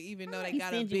 budget, even though they He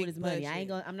got a stingy big with his money.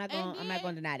 budget. I'm not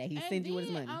gonna deny that. He And stingy with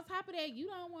his then, money. On top of that, you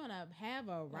don't want to have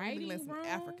a Only writing listen to room.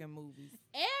 African movies.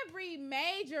 Every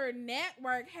major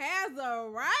network has a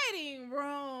writing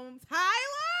room, Tyler.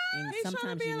 And He's trying to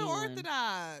sometimes be you need one.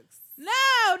 unorthodox. No,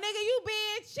 nigga, you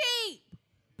being cheap.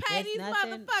 Pay There's these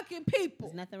nothing- motherfucking people.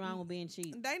 There's nothing wrong with being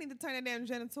cheap. They need to turn that damn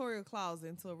janitorial closet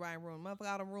into a writing room. Motherfucker,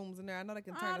 all them rooms in there. I know they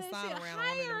can All turn the that sign shit. around on one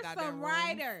of them Hire goddamn some rooms.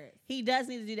 writers. He does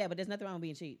need to do that, but there's nothing wrong with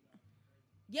being cheap.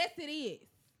 Yes, it is.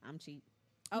 I'm cheap.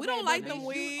 We don't like but them bitch,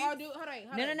 wigs. you- oh, dude, hold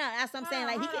on. No. That's what I'm saying.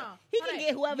 Like he can Hold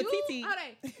get whoever you, TT. Hold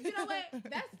on. You know what?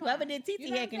 That's fine. Whoever did TT You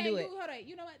know hair what can I'm do saying? it. Hold on.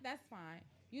 You know what? That's fine.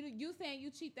 You saying you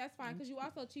cheap? That's fine because you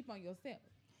also cheap on yourself.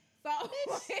 So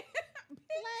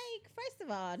Like, first of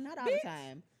all, not all the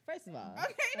time. First of all,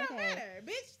 okay, it don't okay. matter,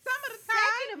 bitch. Some of the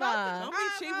Second time, of all- Don't be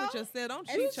cheap with yourself. Don't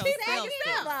And cheat second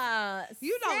yourself. of all,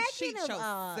 You don't second cheat of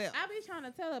all, yourself. I be trying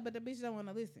to tell her, but the bitch don't want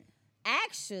to listen.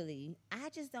 Actually, I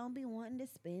just don't be wanting to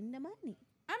spend the money.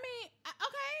 I mean,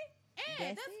 okay,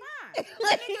 and That's that's it. fine.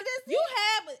 Like, Nigga, that's you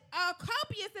have a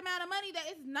copious amount of money that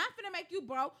is not finna make you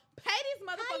broke. Pay these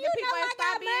motherfucking you people know and I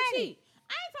stop got being money? cheap.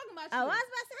 I ain't talking about you. Oh, I was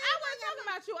about to say, I wasn't talking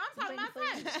about you. I'm talking about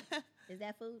bring the Ty. Is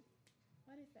that food?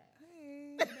 What is that?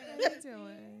 Hey, what you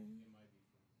doing?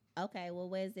 Okay, well,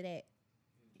 where's it at?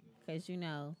 Because you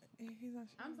know, He's not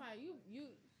I'm sorry, you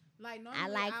like normally I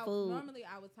like food. Normally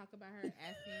I would talk about her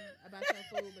asking about your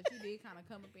food, but you did kind of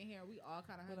come up in here. We all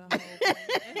kind of With heard a the whole whole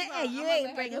thing. Hey, you I'ma ain't let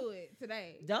her bring do it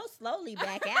today. don't slowly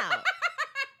back out.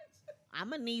 I'm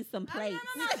gonna need some No, plates.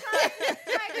 no, Trey, come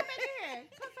back in here.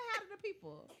 Come say hi to the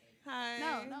people. Hi.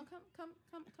 No, come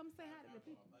say hi to the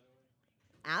people.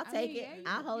 I'll I take mean, it. yeah, you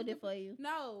I'll can- hold you it for you.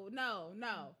 No.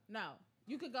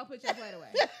 You could go put your plate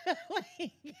away.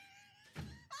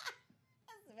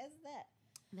 What's that?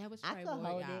 That was I Trey could Boy,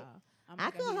 hold it. y'all. Oh I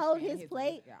my could God, he's hold fan his his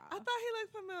plate. music, y'all. I thought he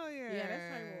looked familiar. Yeah, that's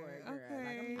Trey Ward, girl. Like,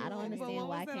 Okay. I don't But understand what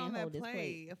why I was that can't on hold that this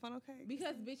plate. A funnel cake?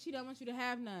 Because bitch, she don't want you to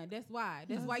have none. That's why.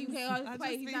 That's I why you just- can't hold I his plate.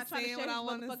 just He's be not trying to seeing share what his I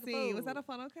want to motherfucking see. food. Was that a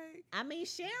funnel cake? I mean,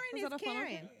 sharing Was is that a funnel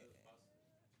caring. cake?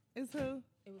 It's who?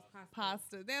 It was pasta.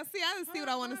 Pasta. Damn, see, I didn't see what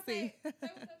I want to see. Say what's up,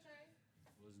 Trey.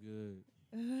 What's good?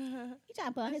 He trying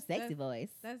to put on his sexy voice.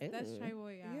 That's Ooh. Trey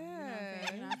Boy, y'all. You know what I'm saying?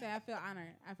 Yeah. You know what I'm saying? I feel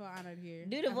honored. I feel honored here.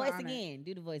 Do I the feel voice honored. again.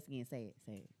 Do the voice again. Say it.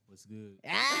 Say it. What's good?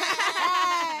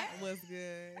 What's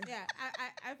good? Yeah,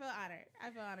 I feel honored. I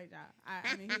feel honored, y'all.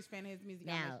 I'm a huge fan of his music.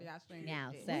 Y'all Now- make sure y'all stream now,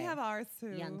 his shit. sir. We have ours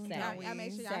too. Young sir. don't Y'all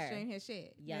make we? sure y'all Sir. stream his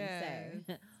shit. Young sir,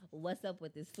 Yes. what's up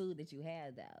with this food that you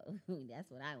have though? That's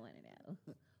what I want to know.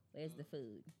 Where's the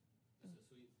food?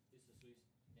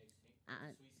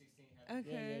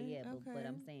 Okay. Yeah. But okay.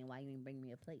 I'm saying, why you didn't bring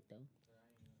me a plate though?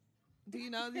 Do you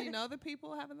know the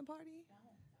people having the party?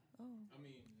 Oh. I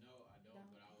mean, no, I don't,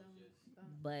 but I was just.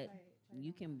 But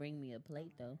you can bring me a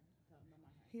plate though.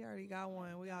 He already got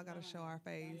one. We all got to show our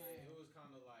face. It was kind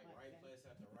of like right place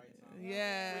at the right time.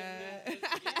 Yeah.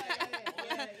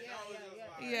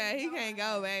 Yeah, he can't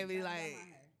go, baby. Like,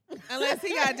 unless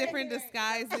he got different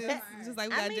disguises. Just like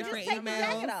we got I mean, just different take the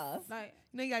jacket emails. off. Like,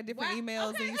 You know, you got different what? emails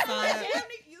Okay, and you so sign up. so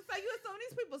you assume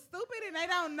these people stupid and they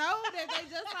don't know that they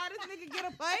just saw this nigga get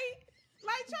a plate?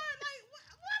 Like, what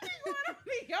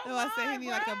be going on in your Oh, I said he mind,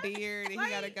 need like a bruh? beard and Like,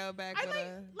 he got to go back I with think,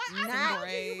 a like, I Nah. think you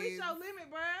reached braids. your limit,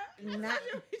 bruh. Nah.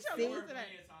 You reached your See? limit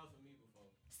today.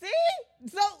 See?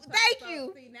 So thank So,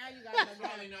 you. See, now you gotta go get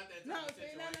Probably her. not that No, type of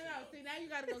see, no. situation, See, now you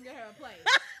gotta go get her a plate.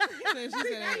 Then she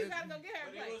See, said now you it- gotta go get her a But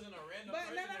it plate. wasn't a random But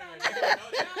person. no.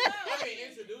 I mean,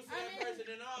 introducing I that mean, person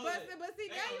and all But that. see,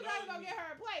 They now don't you gotta know go me. get her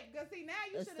a plate. Cause see, now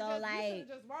you should So, have like-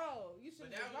 just rolled. You should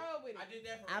But have just that rolled with I it. did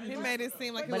that for I'm He just- made it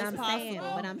seem like it But was I'm possible. saying-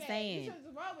 but I'm You saying- should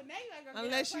just roll with it. Now you gotta go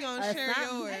Unless get you her a gonna plate. share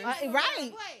something. yours. Now you gotta go get her a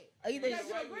Right. plate. Either Because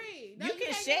you agree. You can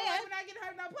can't share. get her without getting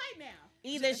her no plate now.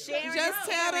 Either sharing, Just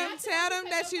tell them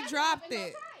that you dropped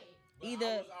it. But Either-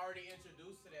 I was already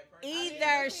introduced to that person.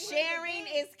 either sharing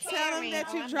is caring. Tell them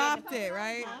that you dropped it,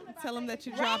 right? Tell them that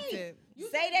you dropped Right. it.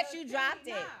 Say that you dropped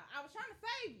it. Nah, I was trying to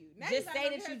save you. Now Just gotta say go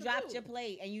that get you her dropped some your food.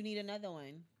 plate and you need another one.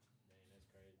 Man, that's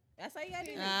crazy. That's all you gotta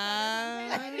do.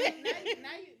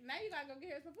 Now you gotta go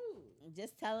get her some food.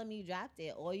 Just tell them you dropped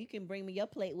it, or you can bring me your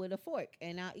plate with a fork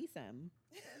and I'll eat some.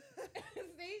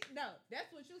 See, no,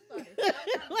 that's what you started. So I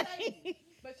was trying to save you,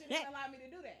 but you didn't allow me to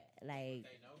do that. Like,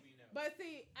 They know me now. But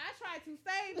see, I tried to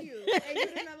save you, and you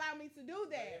didn't allow me to do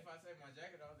But that. if I take my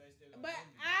jacket off, they still gonna But know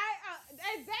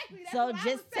me. exactly. That's So what just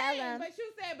I was tell saying, 'em. But you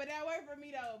said, but that worked for me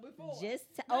though before. just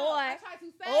No, I tried to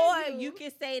save or you. you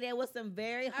can say there was some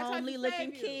very I tried to homely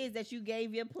looking save you. kids that you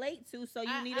gave your plate to, so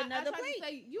you need I another tried to plate.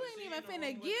 say, you ain't She even in the finna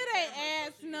room with get the a camera, ass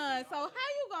so she none. can So see how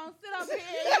you gonna sit up here?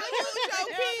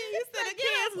 You said the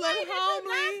kids look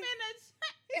homely.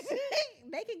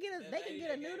 They can get a That they can lady get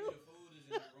a that gave me noodle. the food is in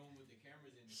the room with the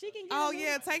cameras in it. She can get Oh a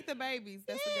yeah, noodle. take the babies.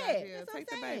 That's a Yeah, good idea. that's what Take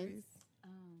the I'm saying. babies.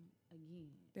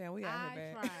 Again, Damn, we out I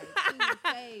here bad. tried to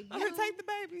save I'm you. gonna take the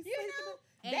babies. You Take know,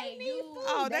 the they and need you- food.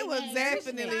 Oh, they will need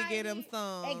definitely nourishment. get them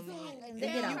some. Exactly. They And get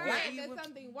a you heard lot. get- you that would-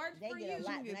 something works They for get you. a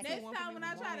lot. You get Next one time for when me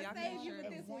I try to tomorrow, y'all save can you share.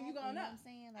 with this one, you Exactly, gonna you know know. what I'm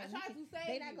saying? I Like, tried to save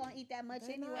they you. not gonna eat that much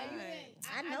They anyway. not. And you didn't-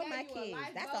 I know gave my you a kids.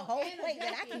 life That's a boat whole and a plate that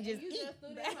I jacket, can and just you eat. just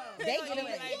threw that hoe. They They get gonna them.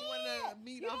 eat like one of the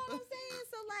meat You know off what I'm the. saying?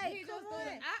 So He like, just come threw on.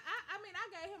 that. I mean, I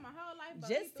gave him my whole life. But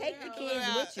Just he threw take that the hoe. kids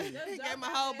with you. Just He jump gave my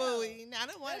out whole that hoe. buoy. Nah, I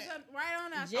don't want Just it. jump right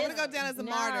on out. Just- I'm gonna go down as a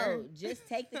martyr. No, just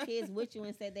take the kids with you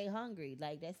and say they hungry.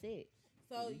 Like that's it.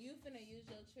 So you finna use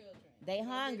your children. They to go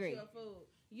get hungry. your food.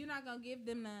 You're not gonna give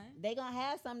them none. They gonna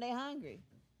have some. They hungry.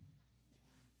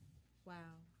 Wow.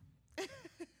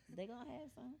 They gonna have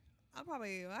some.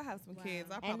 I have some Wow. kids.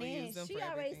 I And probably then use them she for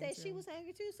already everything, said she too. was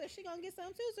hungry too, so she gonna get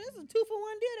some too. So it's a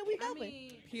 2-for-1 deal that we I helping.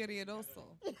 mean, Periodoso.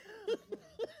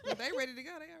 But they ready to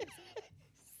go. They already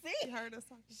See, you heard us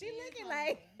talking. she looking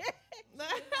like look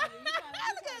at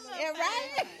Yeah,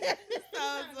 right?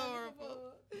 So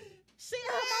adorable. she is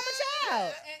her mama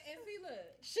child. And see, look.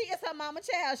 She is her mama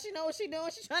child. She know what she doing.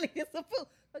 She trying to get some food.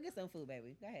 Go get some food,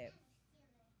 baby. Go ahead.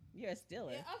 You're a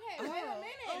stealer. Yeah, okay, wait a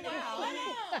minute. Oh, now. wow.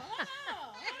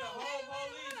 Hold The on. whole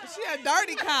police. She a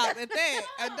dirty cop at that.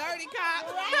 A dirty cop.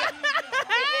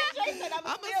 Jay said I'm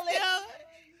I'm a a stealer. steal.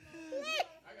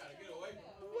 I gotta get away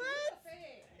from her. What?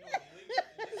 You know,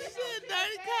 illegal. She a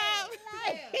dirty cop.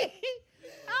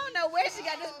 I don't know where she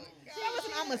got this. She was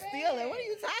some, I'm a stealer. What are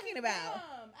you talking about?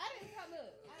 I didn't come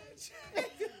up.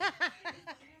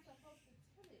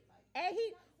 And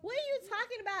what are you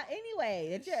talking about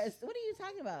anyway? What are you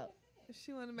talking about?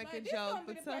 She want to make a joke,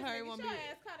 but tell her it won't be. It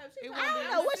I won't don't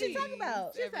be know what she received talking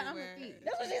about. She said, "I'm a everywhere. thief."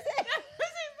 That's what she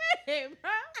said.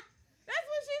 That's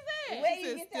what she said. Where She you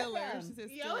said get that stealer. from? She said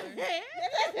Yo,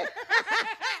 stealer.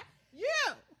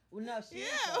 Yeah. Well, no, she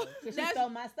Yeah. because she stole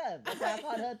my stuff. That's why I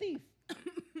called her a thief.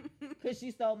 Because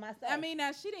she stole my stuff. I mean,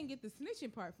 now she didn't get the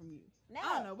snitching part from you. no,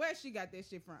 I don't know where she got that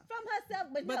shit from. from herself,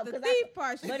 but, But no, the 'cause thief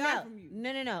part she but got no, from you.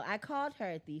 no. I called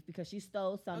her a thief because she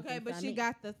stole something. Okay, but from she me.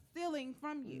 got the stealing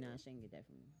from you. No, she didn't get that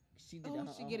from me. She did Oh,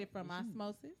 that she on get her- it from she-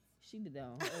 osmosis. She did that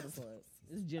on her other part.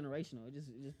 It's generational. It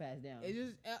just passed down. It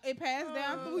just it passed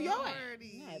down through your ass.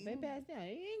 No, it passed down.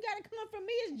 It ain't gotta come from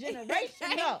me. It's It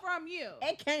came generational. from you.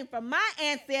 It came from my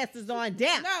ancestors on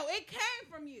down. No, it came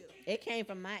from you. It came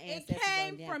from my It ancestors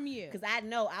came on down. from you. Because I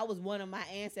know I was one of my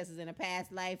ancestors in a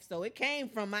past life, so it came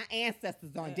from my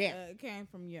ancestors on down. It came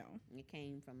from you. It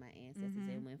came from my ancestors.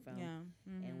 It went from Yeah.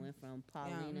 it went from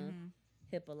Paulina,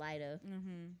 Hippolyta,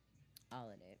 all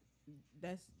of that.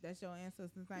 That's your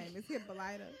ancestor's name. It's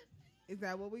Hippolyta. Is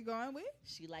that what we going with?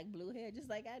 She like blue hair just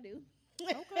like I do.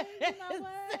 Okay, you know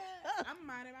what? I'm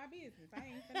minding my business. I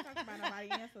ain't finna talk about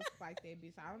nobody's ancestors like that,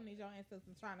 bitch. I don't need your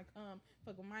ancestors trying to come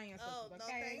fuck with my ancestors. Oh, no,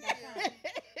 okay, I ain't thank got time.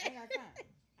 I ain't got time.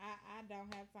 I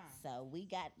don't have time. So we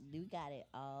got it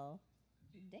all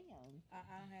down. I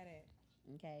don't have that.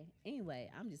 Okay. Anyway,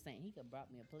 I'm just saying he could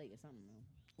brought me a plate or something.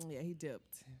 Yeah, he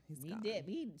dipped. He's He gone. did.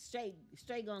 He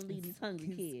straight gonna leave these hungry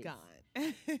He's kids.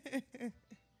 gone.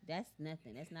 That's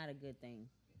nothing. That's not a good thing.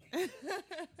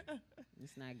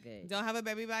 It's not good. Don't have a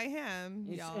baby by him,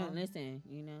 y'all. Listen,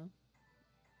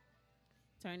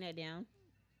 turn that down.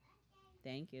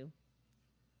 Thank you.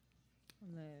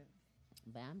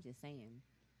 But I'm just saying.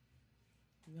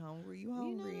 You hungry? You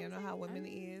hungry? what You know I'm how saying? women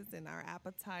is and our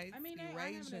appetites. I mean, be I having a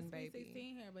raging, Sweet baby.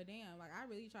 16 here, but damn, like I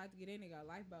really tried to get in nigga a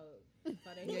lifeboat. So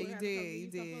that he Yeah, would you have to come did, get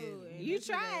you some did. food, and You this nigga-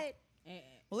 tried. and-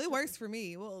 Well, it works for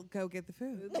me. We'll go get the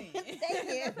food. Thank you.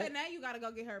 I said, now you gotta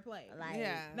go get her a plate. Like,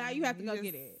 Yeah. Now you have to go just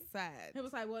get it. Sad. It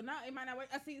was like, well, no, it might not work.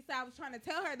 I see. So I was trying to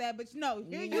tell her that, but no,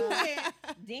 here You you know.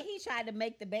 went. Then he tried to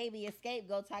make the baby escape,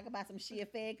 go talk about some she a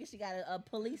fed because she got a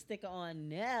police sticker on.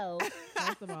 No.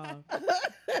 First of all,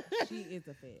 she is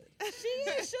a fed. She'll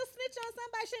snitch on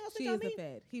somebody. She ain't gonna She snitch on is a me.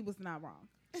 fed. He was not wrong.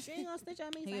 She ain't gonna snitch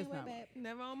on me. He So I is ain't worried not about it.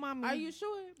 Never on my Are you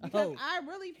sure? Because I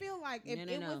really feel like if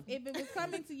No. if it was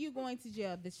coming to you going to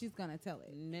jail, that she's gonna tell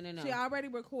it. No. She already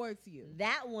records you.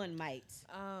 That one might.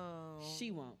 Oh.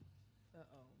 She won't.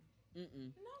 Uh-oh.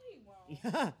 Mm-mm. No, he won't.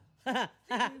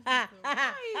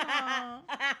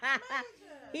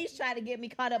 He's trying to get me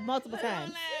caught up multiple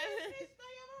times.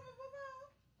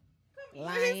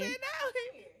 Lying.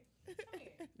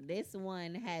 This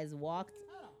one has walked.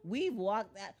 We've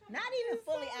walked out, not even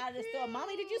fully out of the store.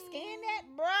 Mommy, did you scan that,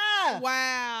 bruh?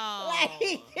 Wow. Like,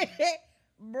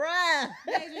 bruh.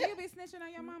 Deja, you be snitching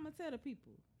on your mama. Tell the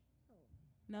people.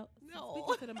 No. No. Speak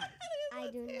into the mic.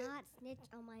 I do not snitch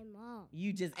on my mom.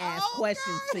 You just ask Oh,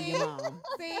 questions to God. your mom.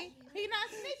 See, he not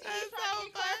snitching. He's That's trying so to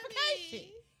get clarification.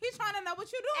 funny. He's trying to know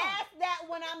what you're doing. Ask that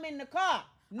when I'm in the car,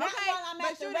 not while I'm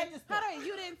at the you register. hold on,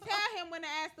 you didn't tell him when to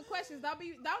ask the questions. Don't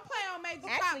play on Major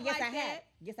Actually, Pop yes, like I that. have.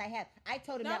 Yes, I have. I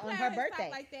told him Don't that play on her his top birthday.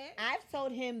 like that. I've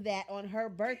told him that on her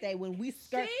birthday when we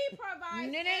skirt. She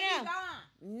provides No. every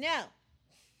dime. No.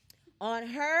 On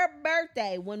her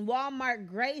birthday, when Walmart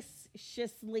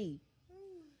graciously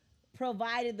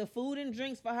provided the food and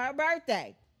drinks for her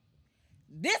birthday,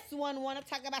 this one want to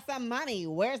talk about some money.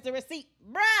 Where's the receipt?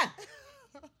 Bruh,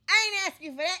 I ain't ask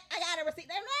you for that. I got a receipt.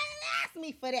 They didn't ask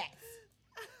me for that.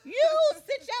 You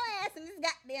sit your ass in this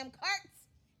goddamn carts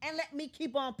and let me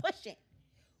keep on pushing.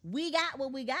 We got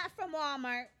what we got from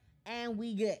Walmart, and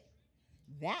we good.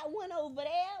 That one over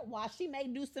there, while she may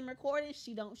do some recording,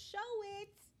 she don't show it.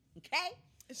 Okay?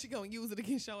 She gonna use it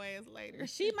against your ass later.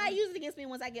 She might use it against me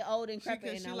once I get old and She,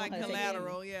 crepit. she And I like want her to take it.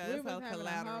 collateral. Yeah, We it's was all having a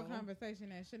collateral. whole conversation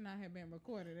that should not have been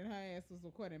recorded, and her ass was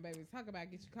recording. Baby, talk about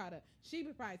get you caught up. She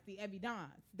provides the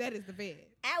evidence. That is the bed.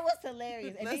 That was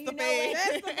hilarious. And That's then the you know bed. what?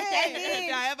 That's the bed. And then If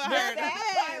y'all ever the heard sad of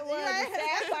part was, the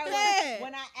sad part was bed.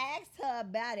 when I asked her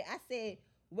about it, I said,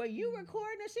 were you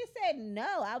recording her? She said,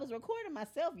 no, I was recording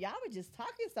myself. Y'all were just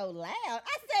talking so loud. I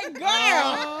said, girl,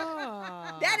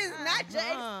 Oh. that is not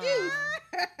your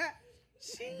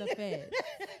excuse. The Fed.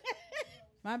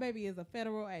 My baby is a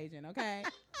federal agent, okay?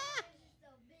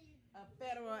 A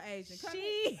federal agent. Come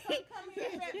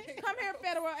here,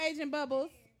 federal agent Bubbles.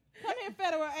 Come here,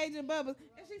 federal agent Bubbles.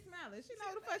 And she's smiling. She know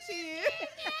who the fuck she is.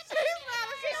 She's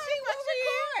smiling. She know who the fuck she is.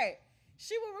 record.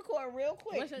 She will record real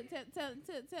quick. What's your,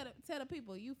 tell the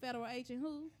people, you federal agent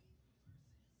who?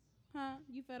 Huh?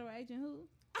 You federal agent who?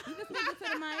 You can speak it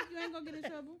to the mic. You ain't gonna get in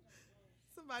trouble.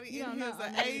 Somebody You in don't here know. is Oh,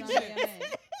 an now you don't know agent. your name.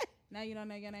 Now you don't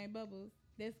know your name, Bubbles.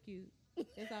 That's cute.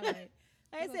 It's all right.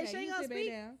 I It's said okay. she ain't You gonna sit back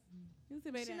speak. down. You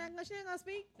sit back She down. ain't gonna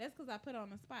speak. That's because I put her on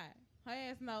the spot. Her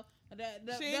ass know.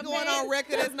 She ain't going on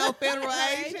record as no federal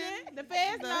agent. The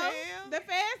feds The know. hell? The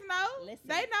feds know. Listen.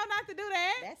 They know not to do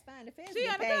that. That's fine. The fans She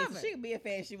get paid. undercover. She can be a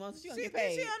fan if she wants. She gonna She get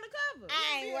paid. she undercover.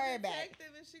 I ain't worried about it.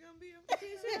 And she gonna be a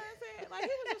You see what I'm saying? Like he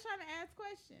was just trying to ask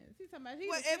questions. He's talking about.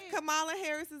 Well, if Kamala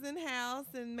Harris is in house,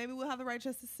 and maybe we'll have the right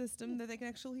justice system that they can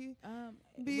actually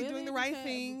be doing the right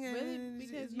thing, and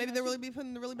because, maybe they'll really be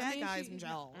putting the really bad guys in she,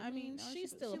 jail. I mean,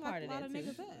 She's still a part of lot that of too.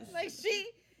 niggas up. Like she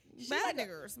Bad like a-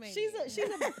 niggers, maybe. she's a she's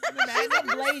a Bad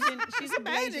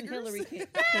blazing Bad Hillary niggers.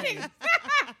 Clinton.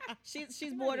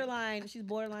 She's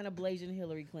borderline a blazing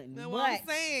Hillary Clinton. That's But what I'm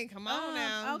saying. Come on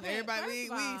now, Okay, everybody,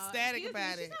 first of we all, ecstatic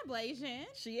about she's it. not Blasian.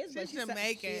 she is. But She's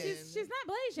Jamaican. She's not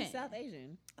Blasian. She's South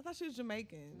Asian. I thought she was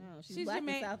Jamaican. No, she's black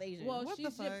and South Asian. Well, What the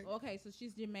she's fuck? okay. So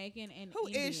she's Jamaican and Who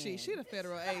Indian. is she? She the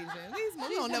federal agent. These we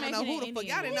She's don't never know Jamaican who the and fuck.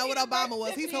 Y'all Indian. didn't know what Obama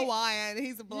was. He's Hawaiian.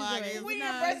 He's a black. Jamaican. we No,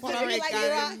 in Puerto Brazil like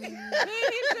Rican.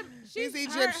 Iraq. He's She's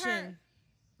Egyptian.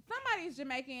 Somebody's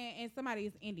Jamaican and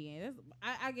somebody's Indian.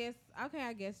 That's, I guess. Okay,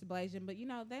 I guess Blasian, but you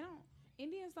know they don't.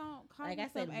 Indians don't call Like I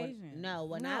said, themselves Asian.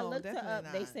 when I No, looked her definitely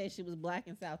up, they not. said she was black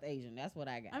and South Asian. That's what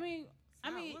I got. I mean,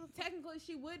 What the technically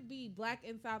she would be black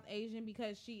and South Asian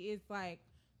because she is like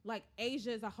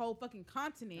Asia is a whole fucking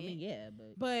continent. yeah,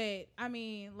 but But I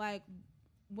mean, like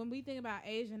when we think about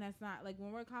Asian, that's not like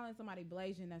when we're calling somebody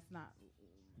Blasian, that's not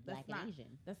black and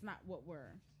Asian. That's not what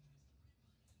we're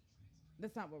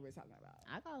talking about.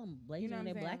 I call them Blasian You know when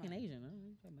what they're I'm black saying? and Asian. I don't know what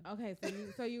you're talking about.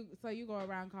 Okay, so you go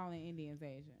around calling Indians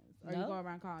Asians, or you No. go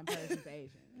around calling Persians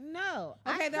Asians. No,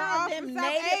 Okay, I they're call all them from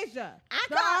South native. Asia. I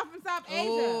They're call- all from South Asia.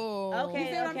 Oh. Okay, You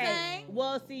see what I'm okay. saying?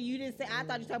 Well, see, you didn't say. I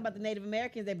thought you were talking about the Native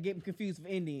Americans that get confused for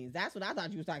Indians. That's what I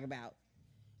thought you was talking about.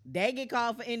 They get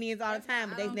called for Indians all the time,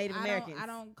 but I they don't- Native Americans. I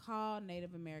don't call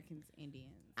Native Americans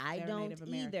Indians. I They're don't Native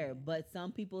either, American. but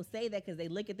some people say that because they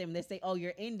look at them and they say, "Oh,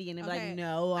 you're Indian," and Okay. like,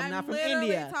 "No, I'm not from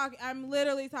literally India." I'm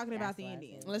literally talking about That's the what I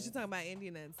Indians. said. Unless you're talking about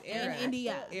Indian, it's In Arab.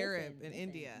 India. Arab in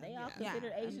India. They all Yeah.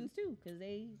 considered Yeah. Asians too because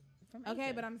they from Okay,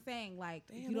 Asia. but I'm saying like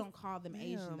Damn, you that's- don't call them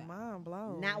Asian. Damn, Though. mind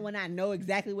blown. not when I know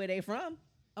exactly where they from.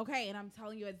 Okay, and I'm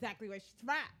telling you exactly where she's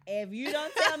from. If you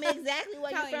don't tell me exactly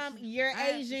where you're Telling from, you- you're I-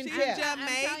 Asian She's too. I'm telling you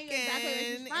Jamaican exactly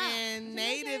where she's from. and Jamaican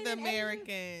Native and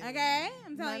American. Okay,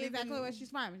 I'm telling Not you exactly even- where she's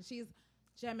from. She's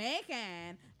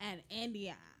Jamaican and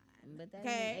Indian. But that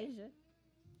Okay. ain't Asia.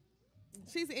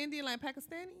 She's Indian, like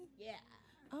Pakistani. Yeah.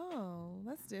 Oh,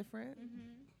 that's different.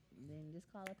 Mm-hmm. Then just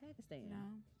call her Pakistan.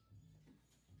 No.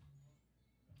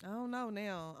 I don't know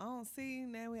now. I don't see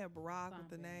now we have Barack with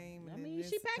the Something. name. I and mean, then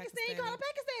she this Pakistan. You call her Pakistani.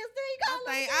 Pakistan. Still, you call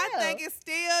her I think it's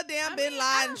still damn Bin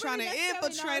Laden trying to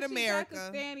infiltrate America.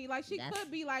 Pakistani. Like she That's-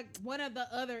 could be like one of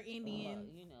the other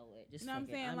Indians. You know what? Just You know what I'm fuck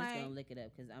it. saying? I'm just gonna Like, look it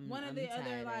up because I'm One of I'm the tired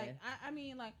other of like it. I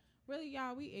mean like really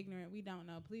y'all we ignorant, we don't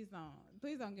know. Please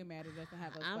don't get mad at us and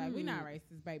have us like we not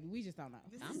racist, baby. We just don't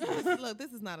know. Look,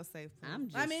 this is not a safe place. I'm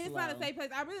just I mean, it's not a slow. safe place.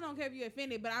 I really don't care if you're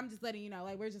offended, but I'm just letting you know,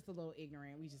 like we're just a little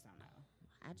ignorant. We just don't know.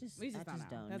 I just We just I don't just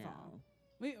know. don't That's know. all.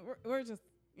 We're just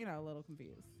a little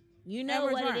confused. You And know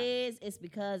we're what drunk. it is? It's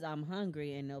because I'm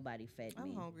hungry and nobody fed me.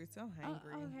 I'm hungry, so I'm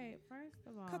hungry. Oh, okay, first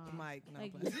of all, Cut the mic. No,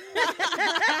 like, please.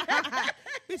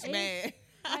 Bitch mad.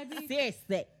 like, bitch,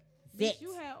 Seriously. bitch,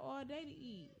 you had all day to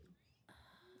eat.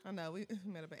 I know, we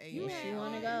met up at 8. You If had she all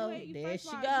wanna day- go, wait, there first she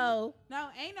of all, go. No,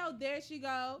 ain't no there she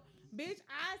go. Bitch,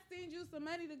 I send you some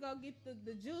money to go get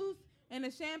the juice and the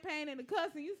champagne and the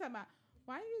cups, and you talking about,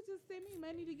 why you just send me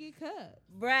money to get cups?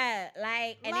 Bruh, and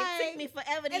it Like- took me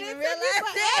forever to And even it took realize me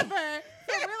that. forever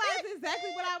to realize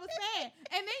exactly what I was saying.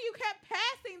 And then you kept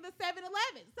passing the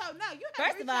 7-Eleven. So, no, you have to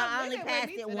First reach of all, out I only with me passed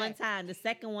it today. one time. The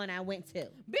second one I went to.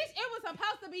 Bitch, it was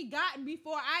supposed to be gotten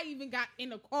before I even got in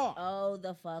the car. Oh,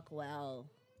 the fuck well.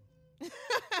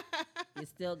 It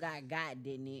still got,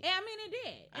 didn't it? And I mean, it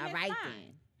did. And All it's right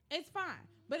fine. It's fine.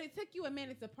 But it took you a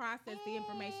minute to process the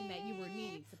information that you were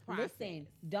needing to process. Listen,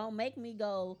 don't make me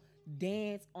go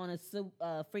dance on a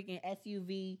freaking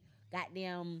SUV.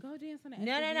 Goddamn. Go dance on the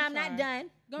No, SUV, I'm not Char. done.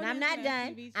 Go No, I'm dance not on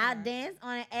done. the SUV, I'll Char. dance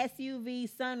on an SUV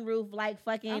sunroof like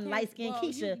fucking Okay, light skinned well,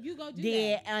 Keisha you go do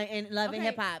did that. in Love and Okay,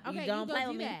 Hip Hop. Okay, You don't go play do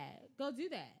with me. that. Go do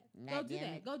that. Go God do damn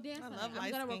that. it. Go dance I on love it. I'm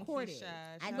light gonna skin record Keisha. it.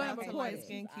 I'm Shout gonna out to record light it.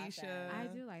 skin She's awesome. Keisha. I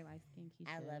do like light skin Keisha.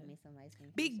 I love me some light skin.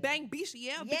 Big Keisha. Bang Bisha,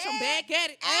 yeah, bitch, Yeah. I'm back at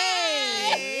it.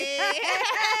 Hey.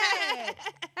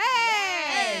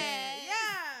 Hey!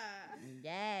 Yes.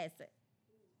 Yes.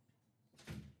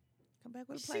 Come back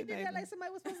with a She play, did baby. that like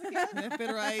somebody was supposed to kill her. That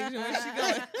federal agent, where she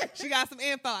going? She got some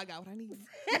info. I got what I need.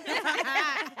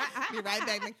 Be right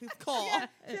back. Make this call.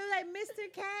 She was like,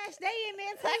 Mr. Cash, they in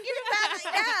there talking about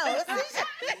like,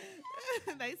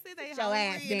 no. They said they Sit your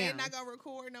ass hungry and they down. not gonna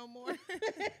record no more.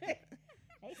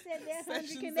 They said they're hungry.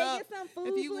 Sessions Can they up. get some food,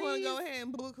 If you want to go please? ahead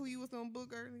and book who you was gonna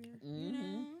book earlier. You Mhm.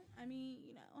 know, I mean,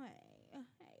 hey,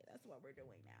 that's what we're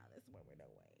doing now. That's what we're doing.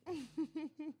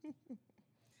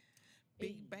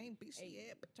 Big Bang Bisha,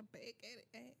 yeah, bitch, I'm back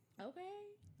at it. Okay.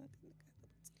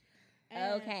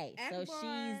 Okay, so she's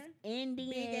Akbar, Indian.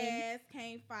 big ass,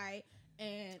 can't fight,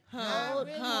 and Huh,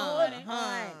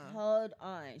 Hold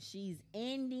on. She's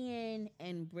Indian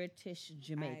and British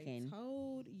Jamaican. I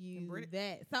told you Brit-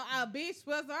 that. So our bitch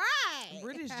was right.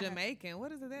 British Jamaican.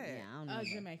 What is it that? Yeah, I don't know. A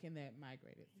Jamaican that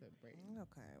migrated to Britain.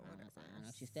 Okay, I don't know.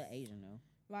 whatever. She's still Asian though.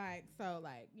 Like, so,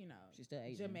 like, you know, She's still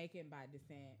Asian. Jamaican by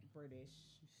descent, British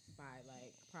by,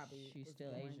 like, probably She's was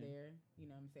still born Asian. there. You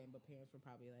know what I'm saying? But parents were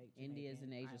probably, like, India's in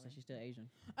Jamaican, Asia, so Irish. she's still Asian.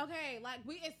 Okay, like,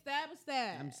 we established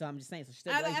that. I'm just saying. So she's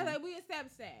still I Asian. like, we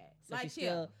established that. So like, she's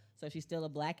chill. she's still a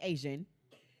black Asian.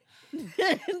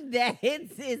 That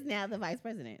is now the vice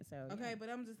president. So yeah. Okay, but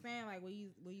I'm just saying, like, when you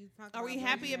talk Are about we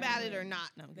happy race, about it or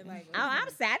not? No. Then, like, Oh, I'm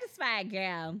satisfied,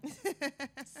 girl. I mean,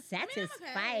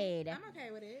 Satisfied. I'm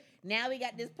okay with it. Now we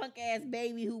got this punk ass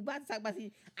baby who about to talk about.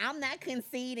 I'm not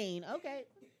conceding. Okay,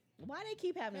 why they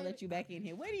keep having to let you back in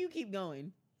here? Where do you keep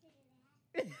going?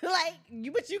 Like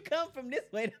you, but you come from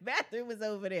this way. The bathroom is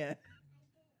over there.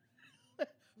 Look,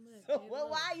 So it well,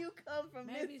 look- why you come from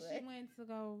Maybe this she way? went to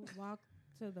go walk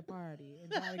to the party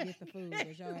and try to get the food,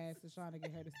 but your ass is trying to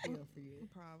get her to steal for you.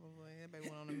 Probably. Everybody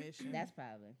went on a mission. That's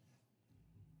probably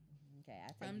okay.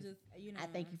 I'm just, you know. I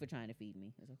thank you for trying to feed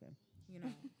me. It's okay. You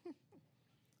know,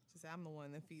 She said, I'm the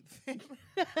one that feeds the family.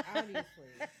 obviously,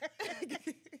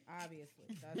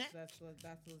 that's what's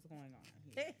going on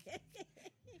here.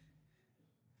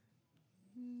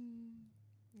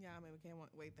 Yeah, I mean, we can't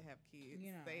wait to have kids.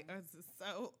 You know. They are just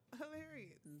so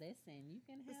hilarious. Listen, you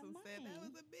can have Crystal mine. said that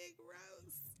was a big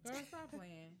roast. Girl, stop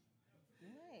playing.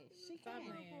 Right, she Stop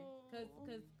can. playing. Cause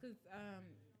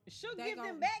She'll They give them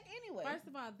gon- back anyway. first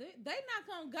of all, they not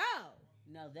gonna go.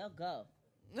 No, they'll go.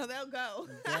 No, they'll go.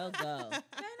 They'll go.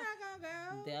 They not gonna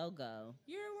go. They'll go.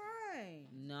 You're right.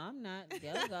 No, I'm not.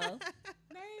 They'll go.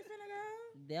 They ain't finna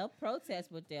go. They'll protest,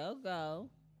 but they'll go.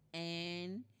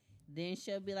 And then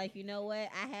she'll be like, you know what?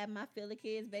 I have my fill of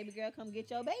kids. Baby girl, come get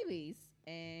your babies.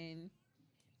 And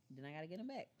then I got to get them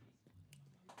back.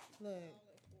 Look,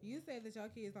 you said that your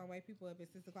kids don't wake people up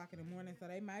at 6 o'clock in the morning, so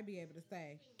they might be able to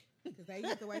stay. Because they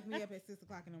used to wake me up at 6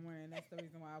 o'clock in the morning, and that's the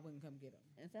reason why I wouldn't come get them.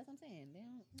 And that's what I'm saying. They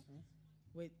don't,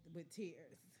 With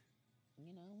tears.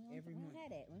 you know, Every we don't morning.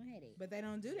 have that. We don't have that. But they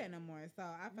don't do that no more. So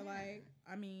I feel Nah. like,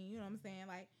 I mean, you know what I'm saying?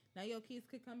 Like, now your kids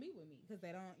could come be with me because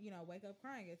they don't, wake up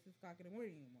crying at 6 o'clock in the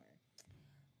morning anymore.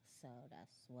 So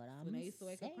that's what I'm When they used to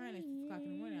wake up crying at 6 o'clock in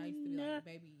the morning, I used to be like,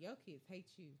 baby, your kids hate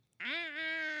you.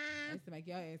 I used to make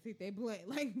your ass hit their blood.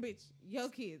 Like, bitch, your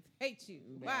kids hate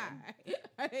you. Why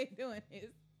are they doing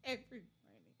this every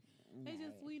morning? They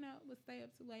just, would stay up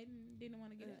too late and didn't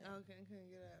want to get up. Okay, couldn't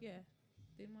get up. Yeah,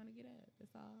 didn't want to get up.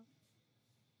 That's all.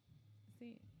 That's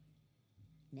it.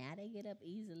 Now they get up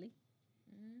easily.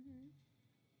 Mm-hmm.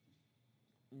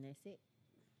 And that's it.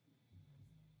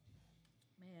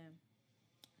 Man,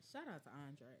 shout out to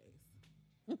Andres.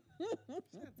 Shout out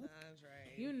to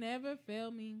Andre. You never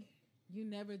fail me. You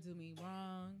never do me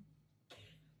wrong.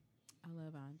 I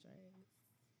love Andres.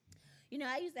 You know,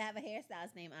 I used to have a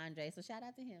hairstylist named Andre, so shout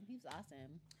out to him. He was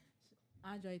awesome.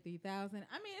 Andre 3000.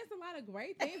 I mean, it's a lot of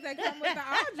great things that come with the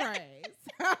Andres.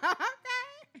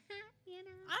 Okay. You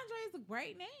know. Andre is a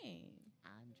great name.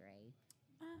 Andre.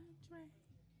 Andre.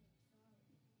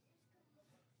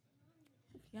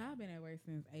 Yeah, I've been at work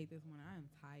since 8 this morning. I am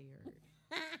tired.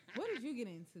 What did you get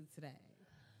into today?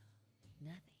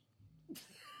 Nothing.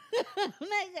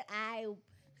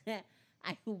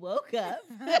 I woke up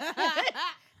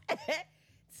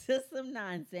to some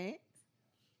nonsense.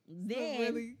 Then Some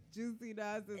really juicy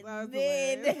nonsense.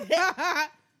 then-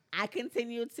 I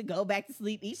continued to go back to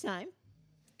sleep each time.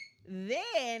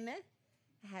 Then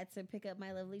I had to pick up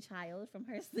my lovely child from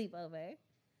her sleepover.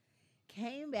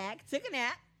 Came back, took a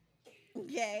nap.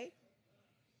 Okay.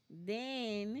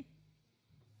 Then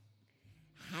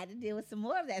had to deal with some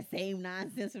more of that same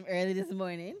nonsense from early this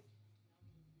morning.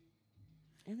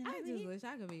 And then I was just here. wish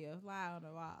I could be a fly on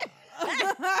the wall.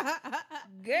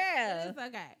 Girl. It's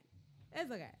okay.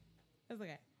 It's okay. It's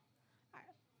okay.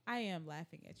 I am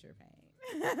laughing at your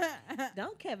pain.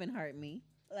 Don't Kevin Hart me.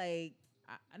 Like,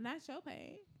 Not your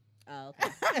pain. oh, okay.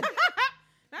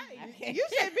 Not, Okay. You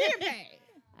should be in pain.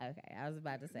 Okay, I was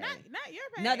about to say. Not your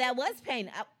pain. No, that was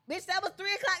pain. Bitch, that was 3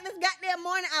 o'clock this goddamn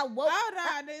morning. I woke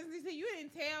Hold on. You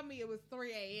didn't tell me it was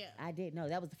 3 a.m. I did. No,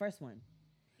 that was the first one.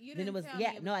 You Then didn't it was, tell me yeah,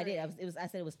 it was no, I 3 did. a.m. I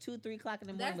said it was 2, 3 o'clock in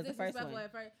the morning That's was the first disrespectful one.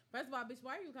 at first. First of all, bitch,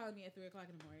 why are you calling me at 3 o'clock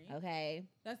in the morning? Okay.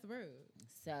 That's rude.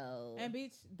 So, And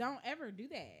bitch, don't ever do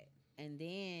that. and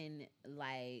then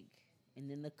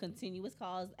the continuous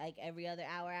calls like every other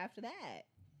hour after that.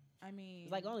 I mean,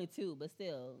 It's like only 2, but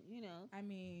still, I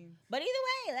mean, But either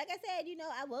way, like I said,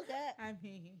 I woke up I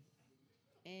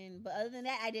mean, but other than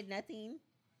that, I did nothing.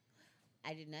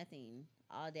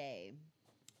 All day.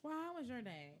 well, how was your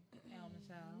day, El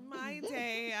Michelle? My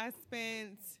day, I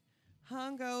spent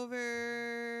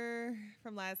hungover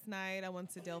from last night. I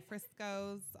went to Del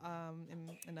Frisco's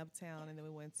in Uptown, and then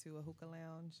we went to a hookah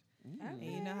lounge. Mm. And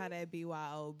you know how that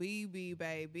BYOB be,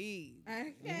 baby.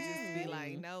 Okay. It just be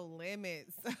like no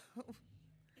limits.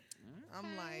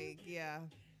 I'm like, yeah.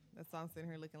 That's why I'm sitting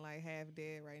here looking like half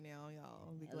dead right now,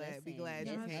 y'all. Be Listen, glad there's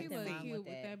you Girl, can't she nothing look see wrong me. cute with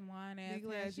with that. that blonde ass. Be hair.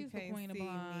 glad you She's the can't queen of see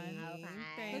blonde. me. Okay.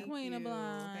 Thank The queen of you.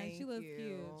 blonde. Thank She looks you.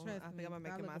 cute. Trust I think me, I'm 'cause I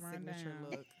making look my run signature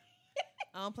down. look.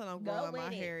 I don't plan on Go growing with my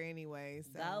it. hair anyway,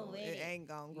 so Go with it it. ain't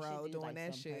gonna You should grow do, doing like,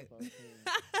 that some shit. purple, too.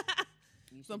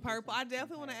 You Some should do purple. I some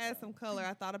definitely want to add purple. some color.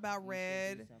 I thought about You should do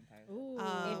red. some purple.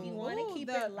 Ooh. If you want to Ooh, keep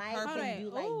the it light, purple. you can do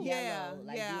like Ooh. Yeah, yellow.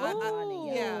 Like yeah, do I- blonde and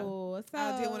yeah. yellow. Ooh, so,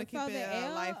 I do want to keep so it the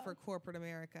L, light for corporate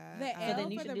America. the I- L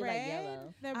then you for should the do, like, red.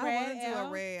 yellow. The I red want to do L.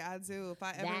 a red. I do. If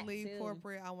I ever That leave too.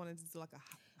 corporate, I want to just do like a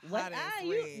What? hot ass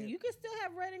You red. you can still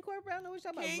have red in corporate. I don't know what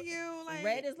you're talking Can about. you like?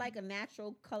 Red is like a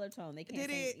natural color tone. They can't Did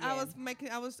say, it? Yeah. I was making.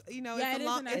 I was. You know, Yeah, it's it is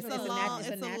along. a It's natural- along. it's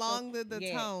a It's natural- along the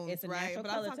yeah, tones, it's a right? natural But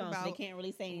I'm color talking tone, so about. they can't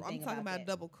really say anything I'm talking about that.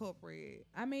 double cup red.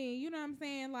 I mean, you know what I'm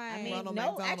saying? Like, I mean, Ronald no,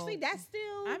 McDonald. actually, that's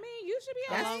still I mean, you should be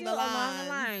that's along still the along the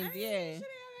lines. lines. Yeah.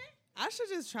 I should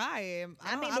just try it.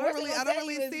 I mean, I the don't worst really. they I gonna don't say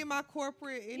really is- see my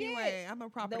corporate anyway. I'm a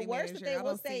property The worst manager. that they I will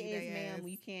don't say see is, they "Ma'am,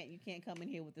 ass. you can't come in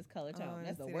here with this color Oh, tone." I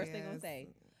That's the see worst they they're gonna ass. say.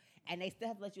 And they still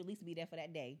have to let you at least be there for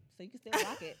that day, so you can still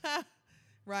rock it.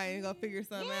 Right, you gonna figure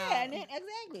something Yeah, out. and then,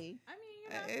 exactly. I mean, you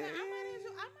know, what I'm saying? I might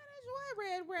enjoy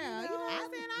red brown. You know what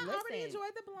I'm saying? I already Listen.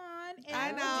 enjoyed the blonde. And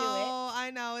I would do know,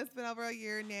 I know. It's been over a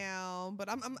year now, but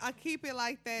I keep it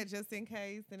like that just in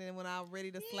case, and then when I'm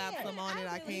ready to slap Yeah, some on it,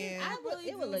 I can. I really do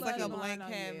it would love look It's like a the blank blonde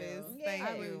on canvas. you. Yeah. Thank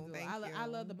I you, really do. thank you. I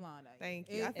love the blonde on you. Thank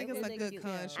you. I It think it's really a good cute.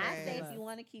 contrast. I say if Yes. you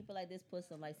want to keep it like this, put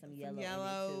some like some yellow. Some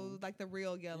yellow, in it too. like the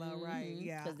real yellow, right? Mhm.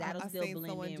 Yeah, 'Cause that'll I still seen blend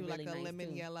someone in do really like a nice, lemon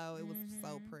too. yellow. It was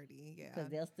so Mhm. pretty. Yeah, Because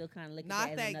they'll still kind of look not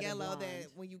at that another yellow blonde.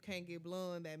 that when you can't get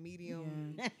blonde, that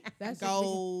medium Yeah. That's just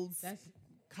gold, That's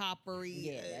coppery.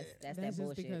 Yeah, that's that's that just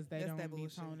bullshit. because they That's don't that be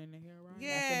bullshit. toning the hair right.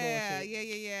 Yeah, bullshit.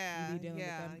 yeah. You be dealing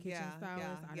yeah, with them kitchen yeah,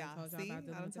 stylists. I yeah. done told y'all See, about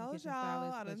dealing I done with them told kitchen y'all.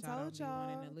 stylists, I but done y'all don't told be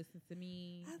wanting y'all. to listen to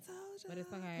me. I told y'all. But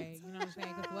it's okay. I You know what I'm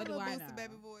saying? 'Cause what do told I y'all. know? Boost the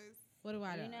baby voice. What do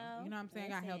I know? You know, You know what I'm saying?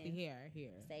 I got healthy listen. hair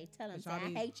here. Say, tell them, But say, y'all I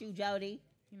be- hate you, Jody.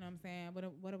 You know what I'm saying?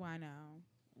 What do I know?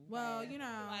 Well, you know.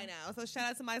 I know. So shout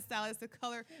out to my stylist, the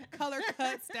color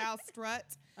cut style strut.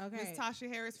 Okay. Miss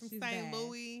Tasha Harris from She's St. bad.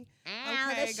 Louis. Ow,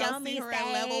 Okay, the go show see me her at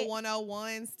Level state.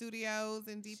 101 Studios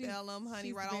in Deep She's- Ellum, honey,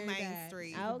 she's right on very Main bad. Street.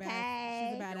 She's a bad- Okay.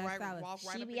 She's a You're badass right, stylist. walk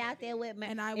right She up be in out that there bitch. with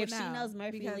And I if would she know knows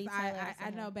Murphy because Lee, tell her I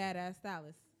know badass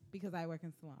stylists because I work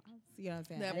in salons. You know what I'm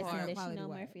saying? That I Listen, part. know does she quality know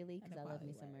work. Murphy Lee? I Because know I love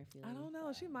me quality some work. Murphy Lee. I don't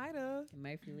know. so. She might have.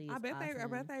 Murphy Lee is I bet awesome.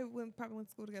 they probably went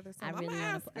to school together. So I really I'm gonna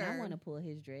ask her. I want to pull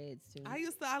his dreads too. I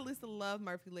used to love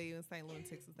Murphy Lee in St. Louis,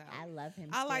 Texas. I love him.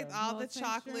 I liked still. all Well, the since you're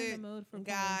in chocolate the mood for pulling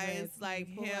guys dreads, can like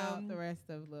you pull out him. the rest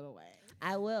of Lil Wayne.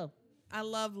 I will. I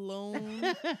love Loom.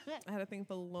 no, I had a thing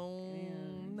for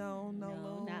Loom. No,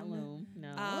 Loom. not Loom.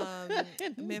 No.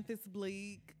 Memphis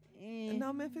Bleak. Eh.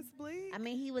 No, Memphis Bleak. I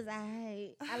mean, he was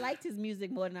I liked his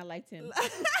music more than I liked him.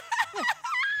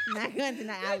 Not going to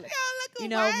deny. You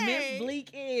know, Memphis Bleak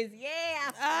is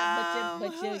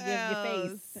but your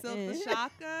face. Silk the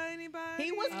Shaka, anybody?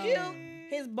 He was Oh. cute.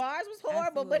 His bars was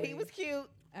horrible, but he Absolutely. was cute.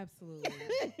 Absolutely.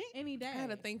 Any day. I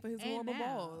had a thing for his And horrible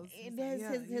now. balls.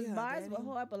 His bars were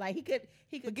horrible. Like he could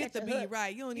Forget catch the a beat, hook.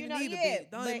 right? You don't You even know, need yeah, a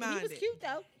beat. Don't but even mind he was it. cute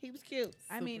though. He was cute.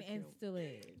 I mean, Super and cute. still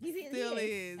is. Still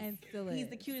is. And still is. He's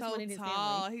the cutest So one in his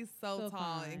tall. family. He's so So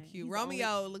tall fine. and cute. He's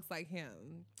Romeo looks like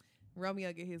him.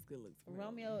 Romeo get his good looks. from him.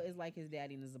 Romeo is like his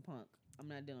daddy and is a punk. I'm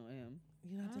not dealing with him.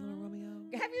 You not dealing with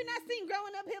Romeo? Have you not seen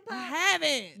Growing Up Hip I Hop?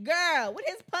 haven't. Girl, with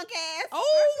his punk ass.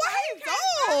 Oh, why he's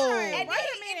old? And Wait then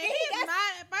a minute. He is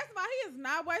not. First of all, he is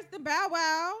not worse than Bow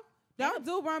Wow. Don't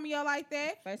do Romeo like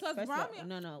that. First Because of all,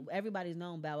 Romeo. no. Everybody's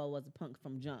known Bow Wow was a punk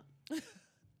from jump.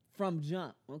 From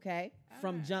jump, okay?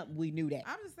 From Alright. jump, we knew that.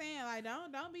 I'm just saying, like,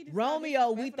 don't be.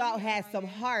 Romeo, we disrespectful to thought me had like some that.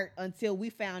 heart until we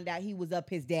found out he was up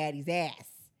his daddy's ass.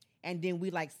 And then we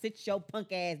like, sit your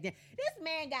punk ass down. This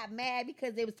man got mad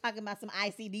because they was talking about some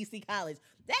ICDC college.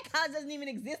 That college doesn't even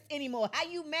exist anymore. How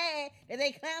you mad that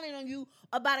they clowning on you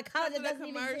about a college that After the doesn't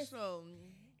even exist? commercial.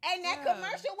 And that Yeah.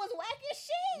 commercial was whack as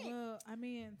shit. Well, I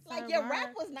mean, Like sir, your why-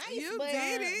 rap was nice, You but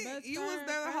did it. But You sir, was there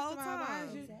the first whole of all, time.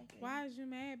 Exactly. Why is you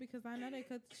mad? Because I know they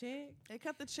cut the check. They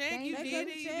cut the check. They You cut did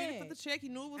the it. You did it for check. the check. You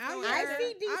knew it was All going you had to-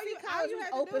 there. ICDC all you college was had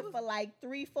to do open was- for like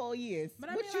 3-4 years. But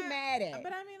I what mean, you like, mad at?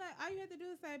 But I mean, like, all you have to do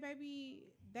is say, baby,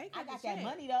 they cut I got the that check.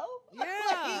 money though.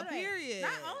 Yeah, Like, period.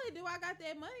 Not only do I got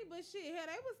that money, but shit, hell,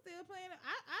 they was still playing.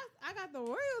 I got the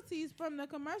royalties from the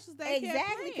commercials they kept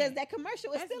Exactly, playing. because that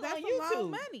commercial is that's, still that's on some long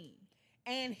YouTube. money.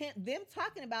 And them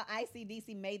talking about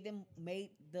ICDC made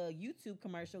the YouTube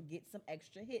commercial get some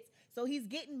extra hits. So he's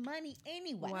getting money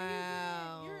anyway.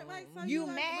 Wow. You're like, so You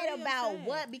like mad really about upset.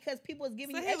 what? Because people was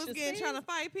giving So you he extra was getting scenes? trying to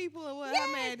fight people or what? Yes.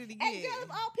 How mad did he And get? girls,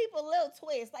 all people, little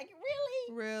twist. Like,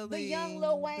 really? Really? The young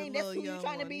Lil Wayne, The that's little who you young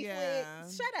trying to one, beef yeah.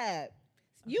 with? Shut up.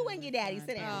 You and your daddy,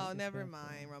 sit down. Oh, never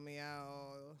mind,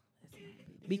 Romeo.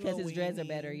 Because Lil his dreads are Wayne.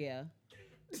 better, yeah.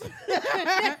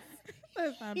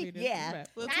 Let's not be Yeah.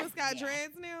 disrespectful. Lil Twist got Yeah.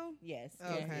 dreads now? Yes.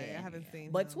 Okay, yes, I haven't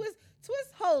seen But him.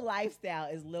 Twist's whole lifestyle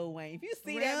is Lil Wayne. If you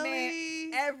see that man,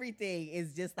 Really? everything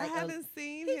is just I like haven't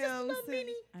seen he's just a him little since.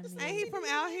 mini. I just mean- Ain't he from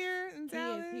out here in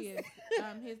Dallas? He is.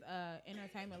 His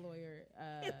entertainment lawyer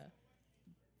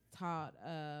taught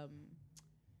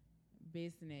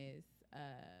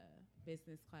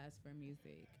business class for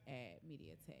music at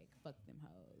MediaTek. Fuck them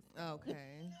hoes.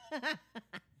 Okay.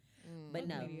 But Fuck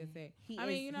no, MediaTek. he I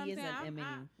mean, is, you know what he I'm is saying? a mini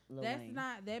Lil That's Wayne.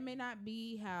 not. That may not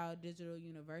be how Digital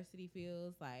University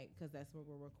feels like, because that's what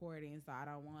we're recording. So I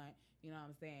don't want, you know what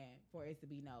I'm saying, for it to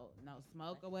be no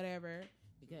smoke or whatever.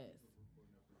 Because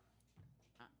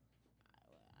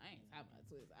I ain't talking about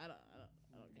Twist. I don't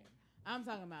care. I'm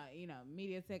talking about, you know,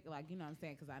 MediaTek, like, you know what I'm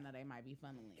saying, because I know they might be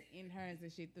funneling interns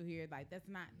and shit through here. Like, that's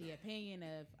not the opinion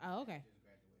of. Oh, okay.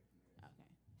 Okay.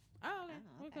 Oh, okay.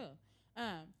 Oh, We're okay.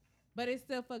 cool. But it's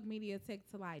still fuck MediaTek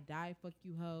till I die. Fuck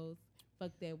you hoes.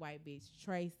 Fuck that white bitch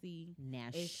Tracy. Now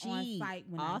It's on she site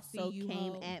when I also see you,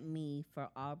 came ho. at me for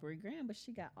Aubrey Graham, but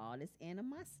she got all this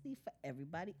animosity for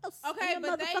everybody else. Okay, in the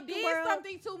but they motherfucking did world.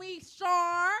 something to me,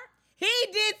 Shar. He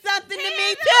did something to me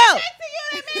He too. did something to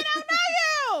you. That man don't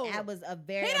know you. That was a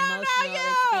very He don't know emotional you.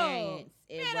 experience.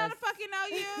 Man It don't was. fucking know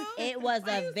you. It was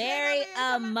Why a you very sitting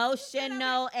up here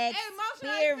emotional Emotional experience,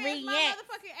 my experience.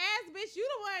 motherfucking ass, bitch. You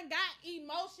the one got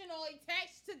emotional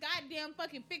attached to goddamn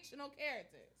fucking fictional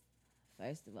characters.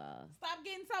 First of all, Stop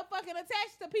getting so fucking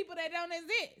attached to people that don't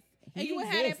exist. And He you would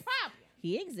have that exists. problem.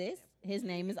 he exists. His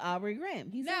name is Aubrey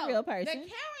Graham. He's No, a real person. the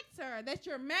character that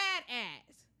you're mad at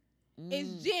Mm.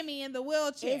 is Jimmy in the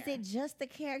wheelchair. Is it just the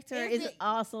character? Or Is is it- it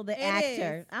also the it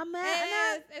actor? is. I'm It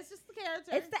mad. is. It's just the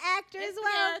character. It's the actor It's as the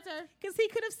well. character. Because he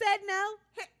could have said no.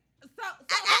 So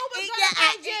who was yeah, gonna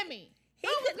play Jimmy? He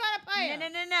Who was could- gonna play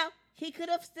him? No. He could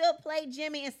have still played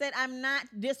Jimmy and said, I'm not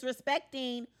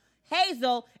disrespecting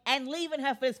Hazel and leaving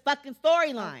her for his fucking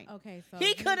storyline. Okay, so He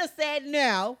you- could have said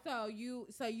no. So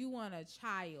you want a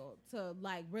child to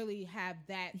like really have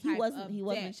that? He type wasn't. of He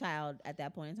wasn't a depth. child at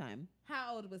that point in time.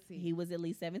 How old was he? He was at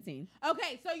least 17.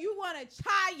 Okay, so you want a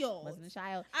child? Wasn't a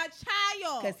child. A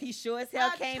child. Because he sure as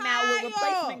hell A came out with child.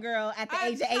 Replacement Girl at the a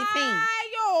age of 18.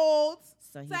 child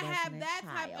So he to wasn't have a that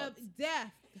child. type of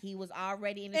depth. He was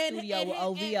already in the studio with and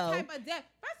OVO. type of depth.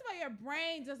 First of all, your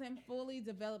brain doesn't fully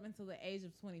develop until the age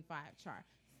of 25. Char.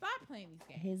 Stop playing these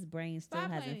games. His brain still Stop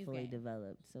playing hasn't these fully games.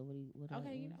 developed. So what?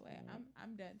 Okay, you know what?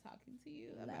 I'm done talking to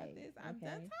you about Like, this. I'm done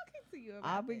okay. talking to you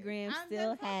about Aubrey this. Graham I'm still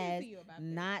done talking has to you about this.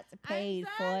 not I'm paid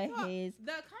done for talk- his.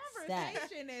 The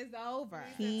conversation is over.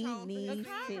 He Tone for The needs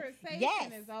to. conversation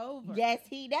Yes. is over. Yes,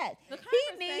 he does. The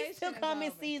He needs to conversation is come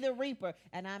and over. see the Reaper,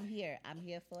 and I'm here. I'm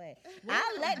here for it. What's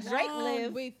I'll let Drake wrong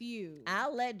live. with you.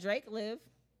 I'll let Drake live.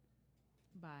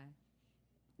 Bye.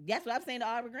 That's what I'm saying to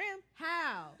Aubrey Graham.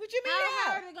 How? What you mean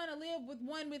How how? are they gonna live with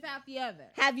one without the other?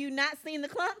 Have you not seen the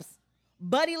Clumps?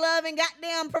 Buddy Love and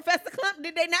goddamn Professor Clump,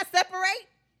 did they not separate?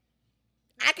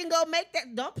 I can go make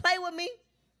that. Don't play with me.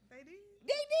 They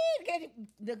did.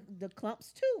 They did. The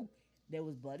Clumps too. There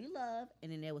was Buddy Love,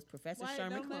 and then there was Professor Why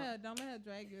Sherman don't Clump. let her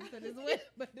drag you into this with,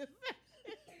 but I'm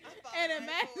and falling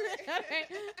right for it.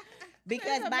 imagine.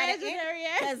 Because It's by the end, imaginary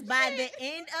ass because by shit. the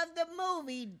end of the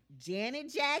movie,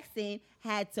 Janet Jackson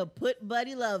had to put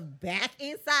Buddy Love back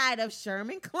inside of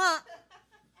Sherman Clump,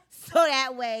 so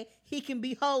that way he can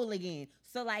be whole again.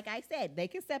 So, like I said, they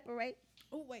can separate.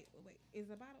 Oh wait, is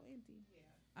the bottle empty?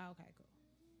 Yeah. Oh, okay, cool.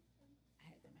 I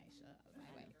had to make sure. I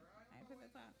was like, wait, I put the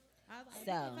top. I was like,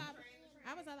 So. put the top.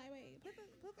 I was like, wait,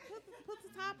 put the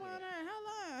top on her. Hold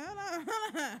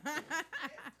on.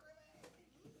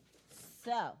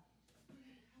 So,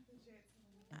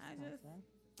 I just,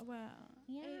 well,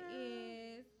 Yeah.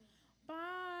 it is.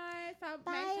 Bye. So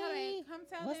Bye. make sure they come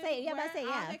tell What's them that? Yeah, where about to say, all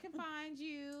yeah. they can find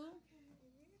you.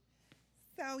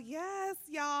 So yes,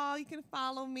 y'all, you can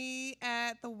follow me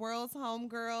at The World's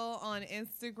Homegirl on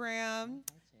Instagram,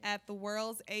 at The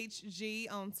World's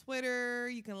HG on Twitter.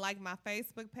 You can like my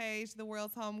Facebook page, The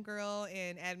World's Homegirl,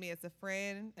 and add me as a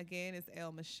friend. Again, it's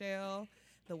Elle Michelle,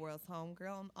 The World's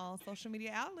Homegirl on all social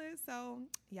media outlets. So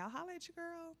y'all holla at your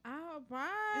girl. All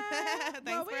right.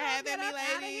 Thanks for having me,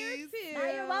 ladies. no,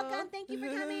 you're welcome. Thank you for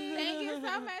coming. Thank you so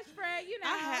much for,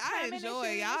 I coming and enjoy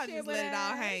shooting y'all. shit Just with let it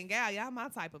all us. hang out. Y'all my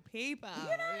type of people.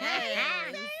 Hey,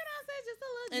 Yes. just a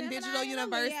little And Gemini Digital and a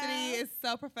University Leo. is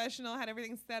so professional. Had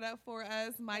everything set up for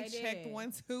us. Mic They checked did.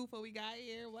 1, 2 before we got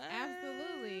here. What?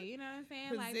 Absolutely. You know what I'm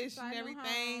saying? Like, it's Position our new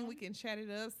everything. home. We can chat it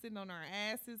up, sitting on our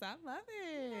asses. I love You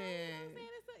know what I'm it. saying?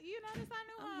 This our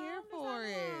new I'm home. here This our for new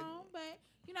it. home. But,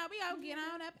 we all get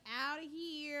on up out of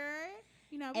here.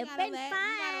 We It's gotta been let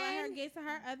her fun. get to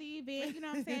her other event. You know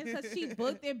what I'm saying? Because she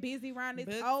booked and busy around this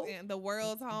Booked hoe. and the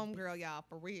world's homegirl, y'all,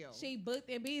 for real. She booked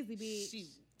and busy, bitch. Shoot.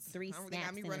 Three I really snaps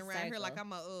got me in a running around here like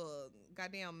circle. I'm a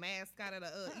goddamn mascot at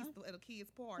a Easter, at a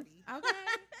kid's party. Okay.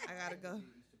 I gotta go.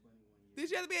 Did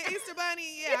you have to be an Easter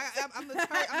bunny? Yeah, I'm the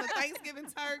I'm the Thanksgiving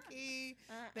turkey,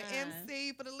 the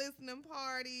MC for the listening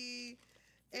party,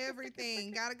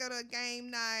 everything. Gotta go to a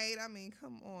game night. I mean,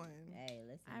 come on. Hey,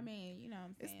 listen. I mean, you know what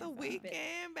I'm It's saying? the So-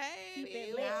 weekend, baby. keep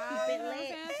it lit, Y'all, keep it you know what I'm lit.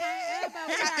 saying? Turn up, but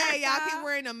we Hey, y'all gotta keep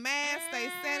wearing a mask, stay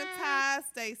sanitized,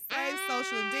 stay safe,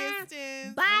 social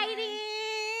distance, Biting.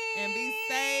 and be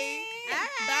safe. Bye,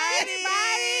 Bye.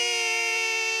 everybody.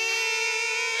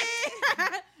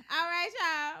 All right,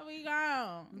 y'all. We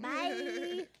gone.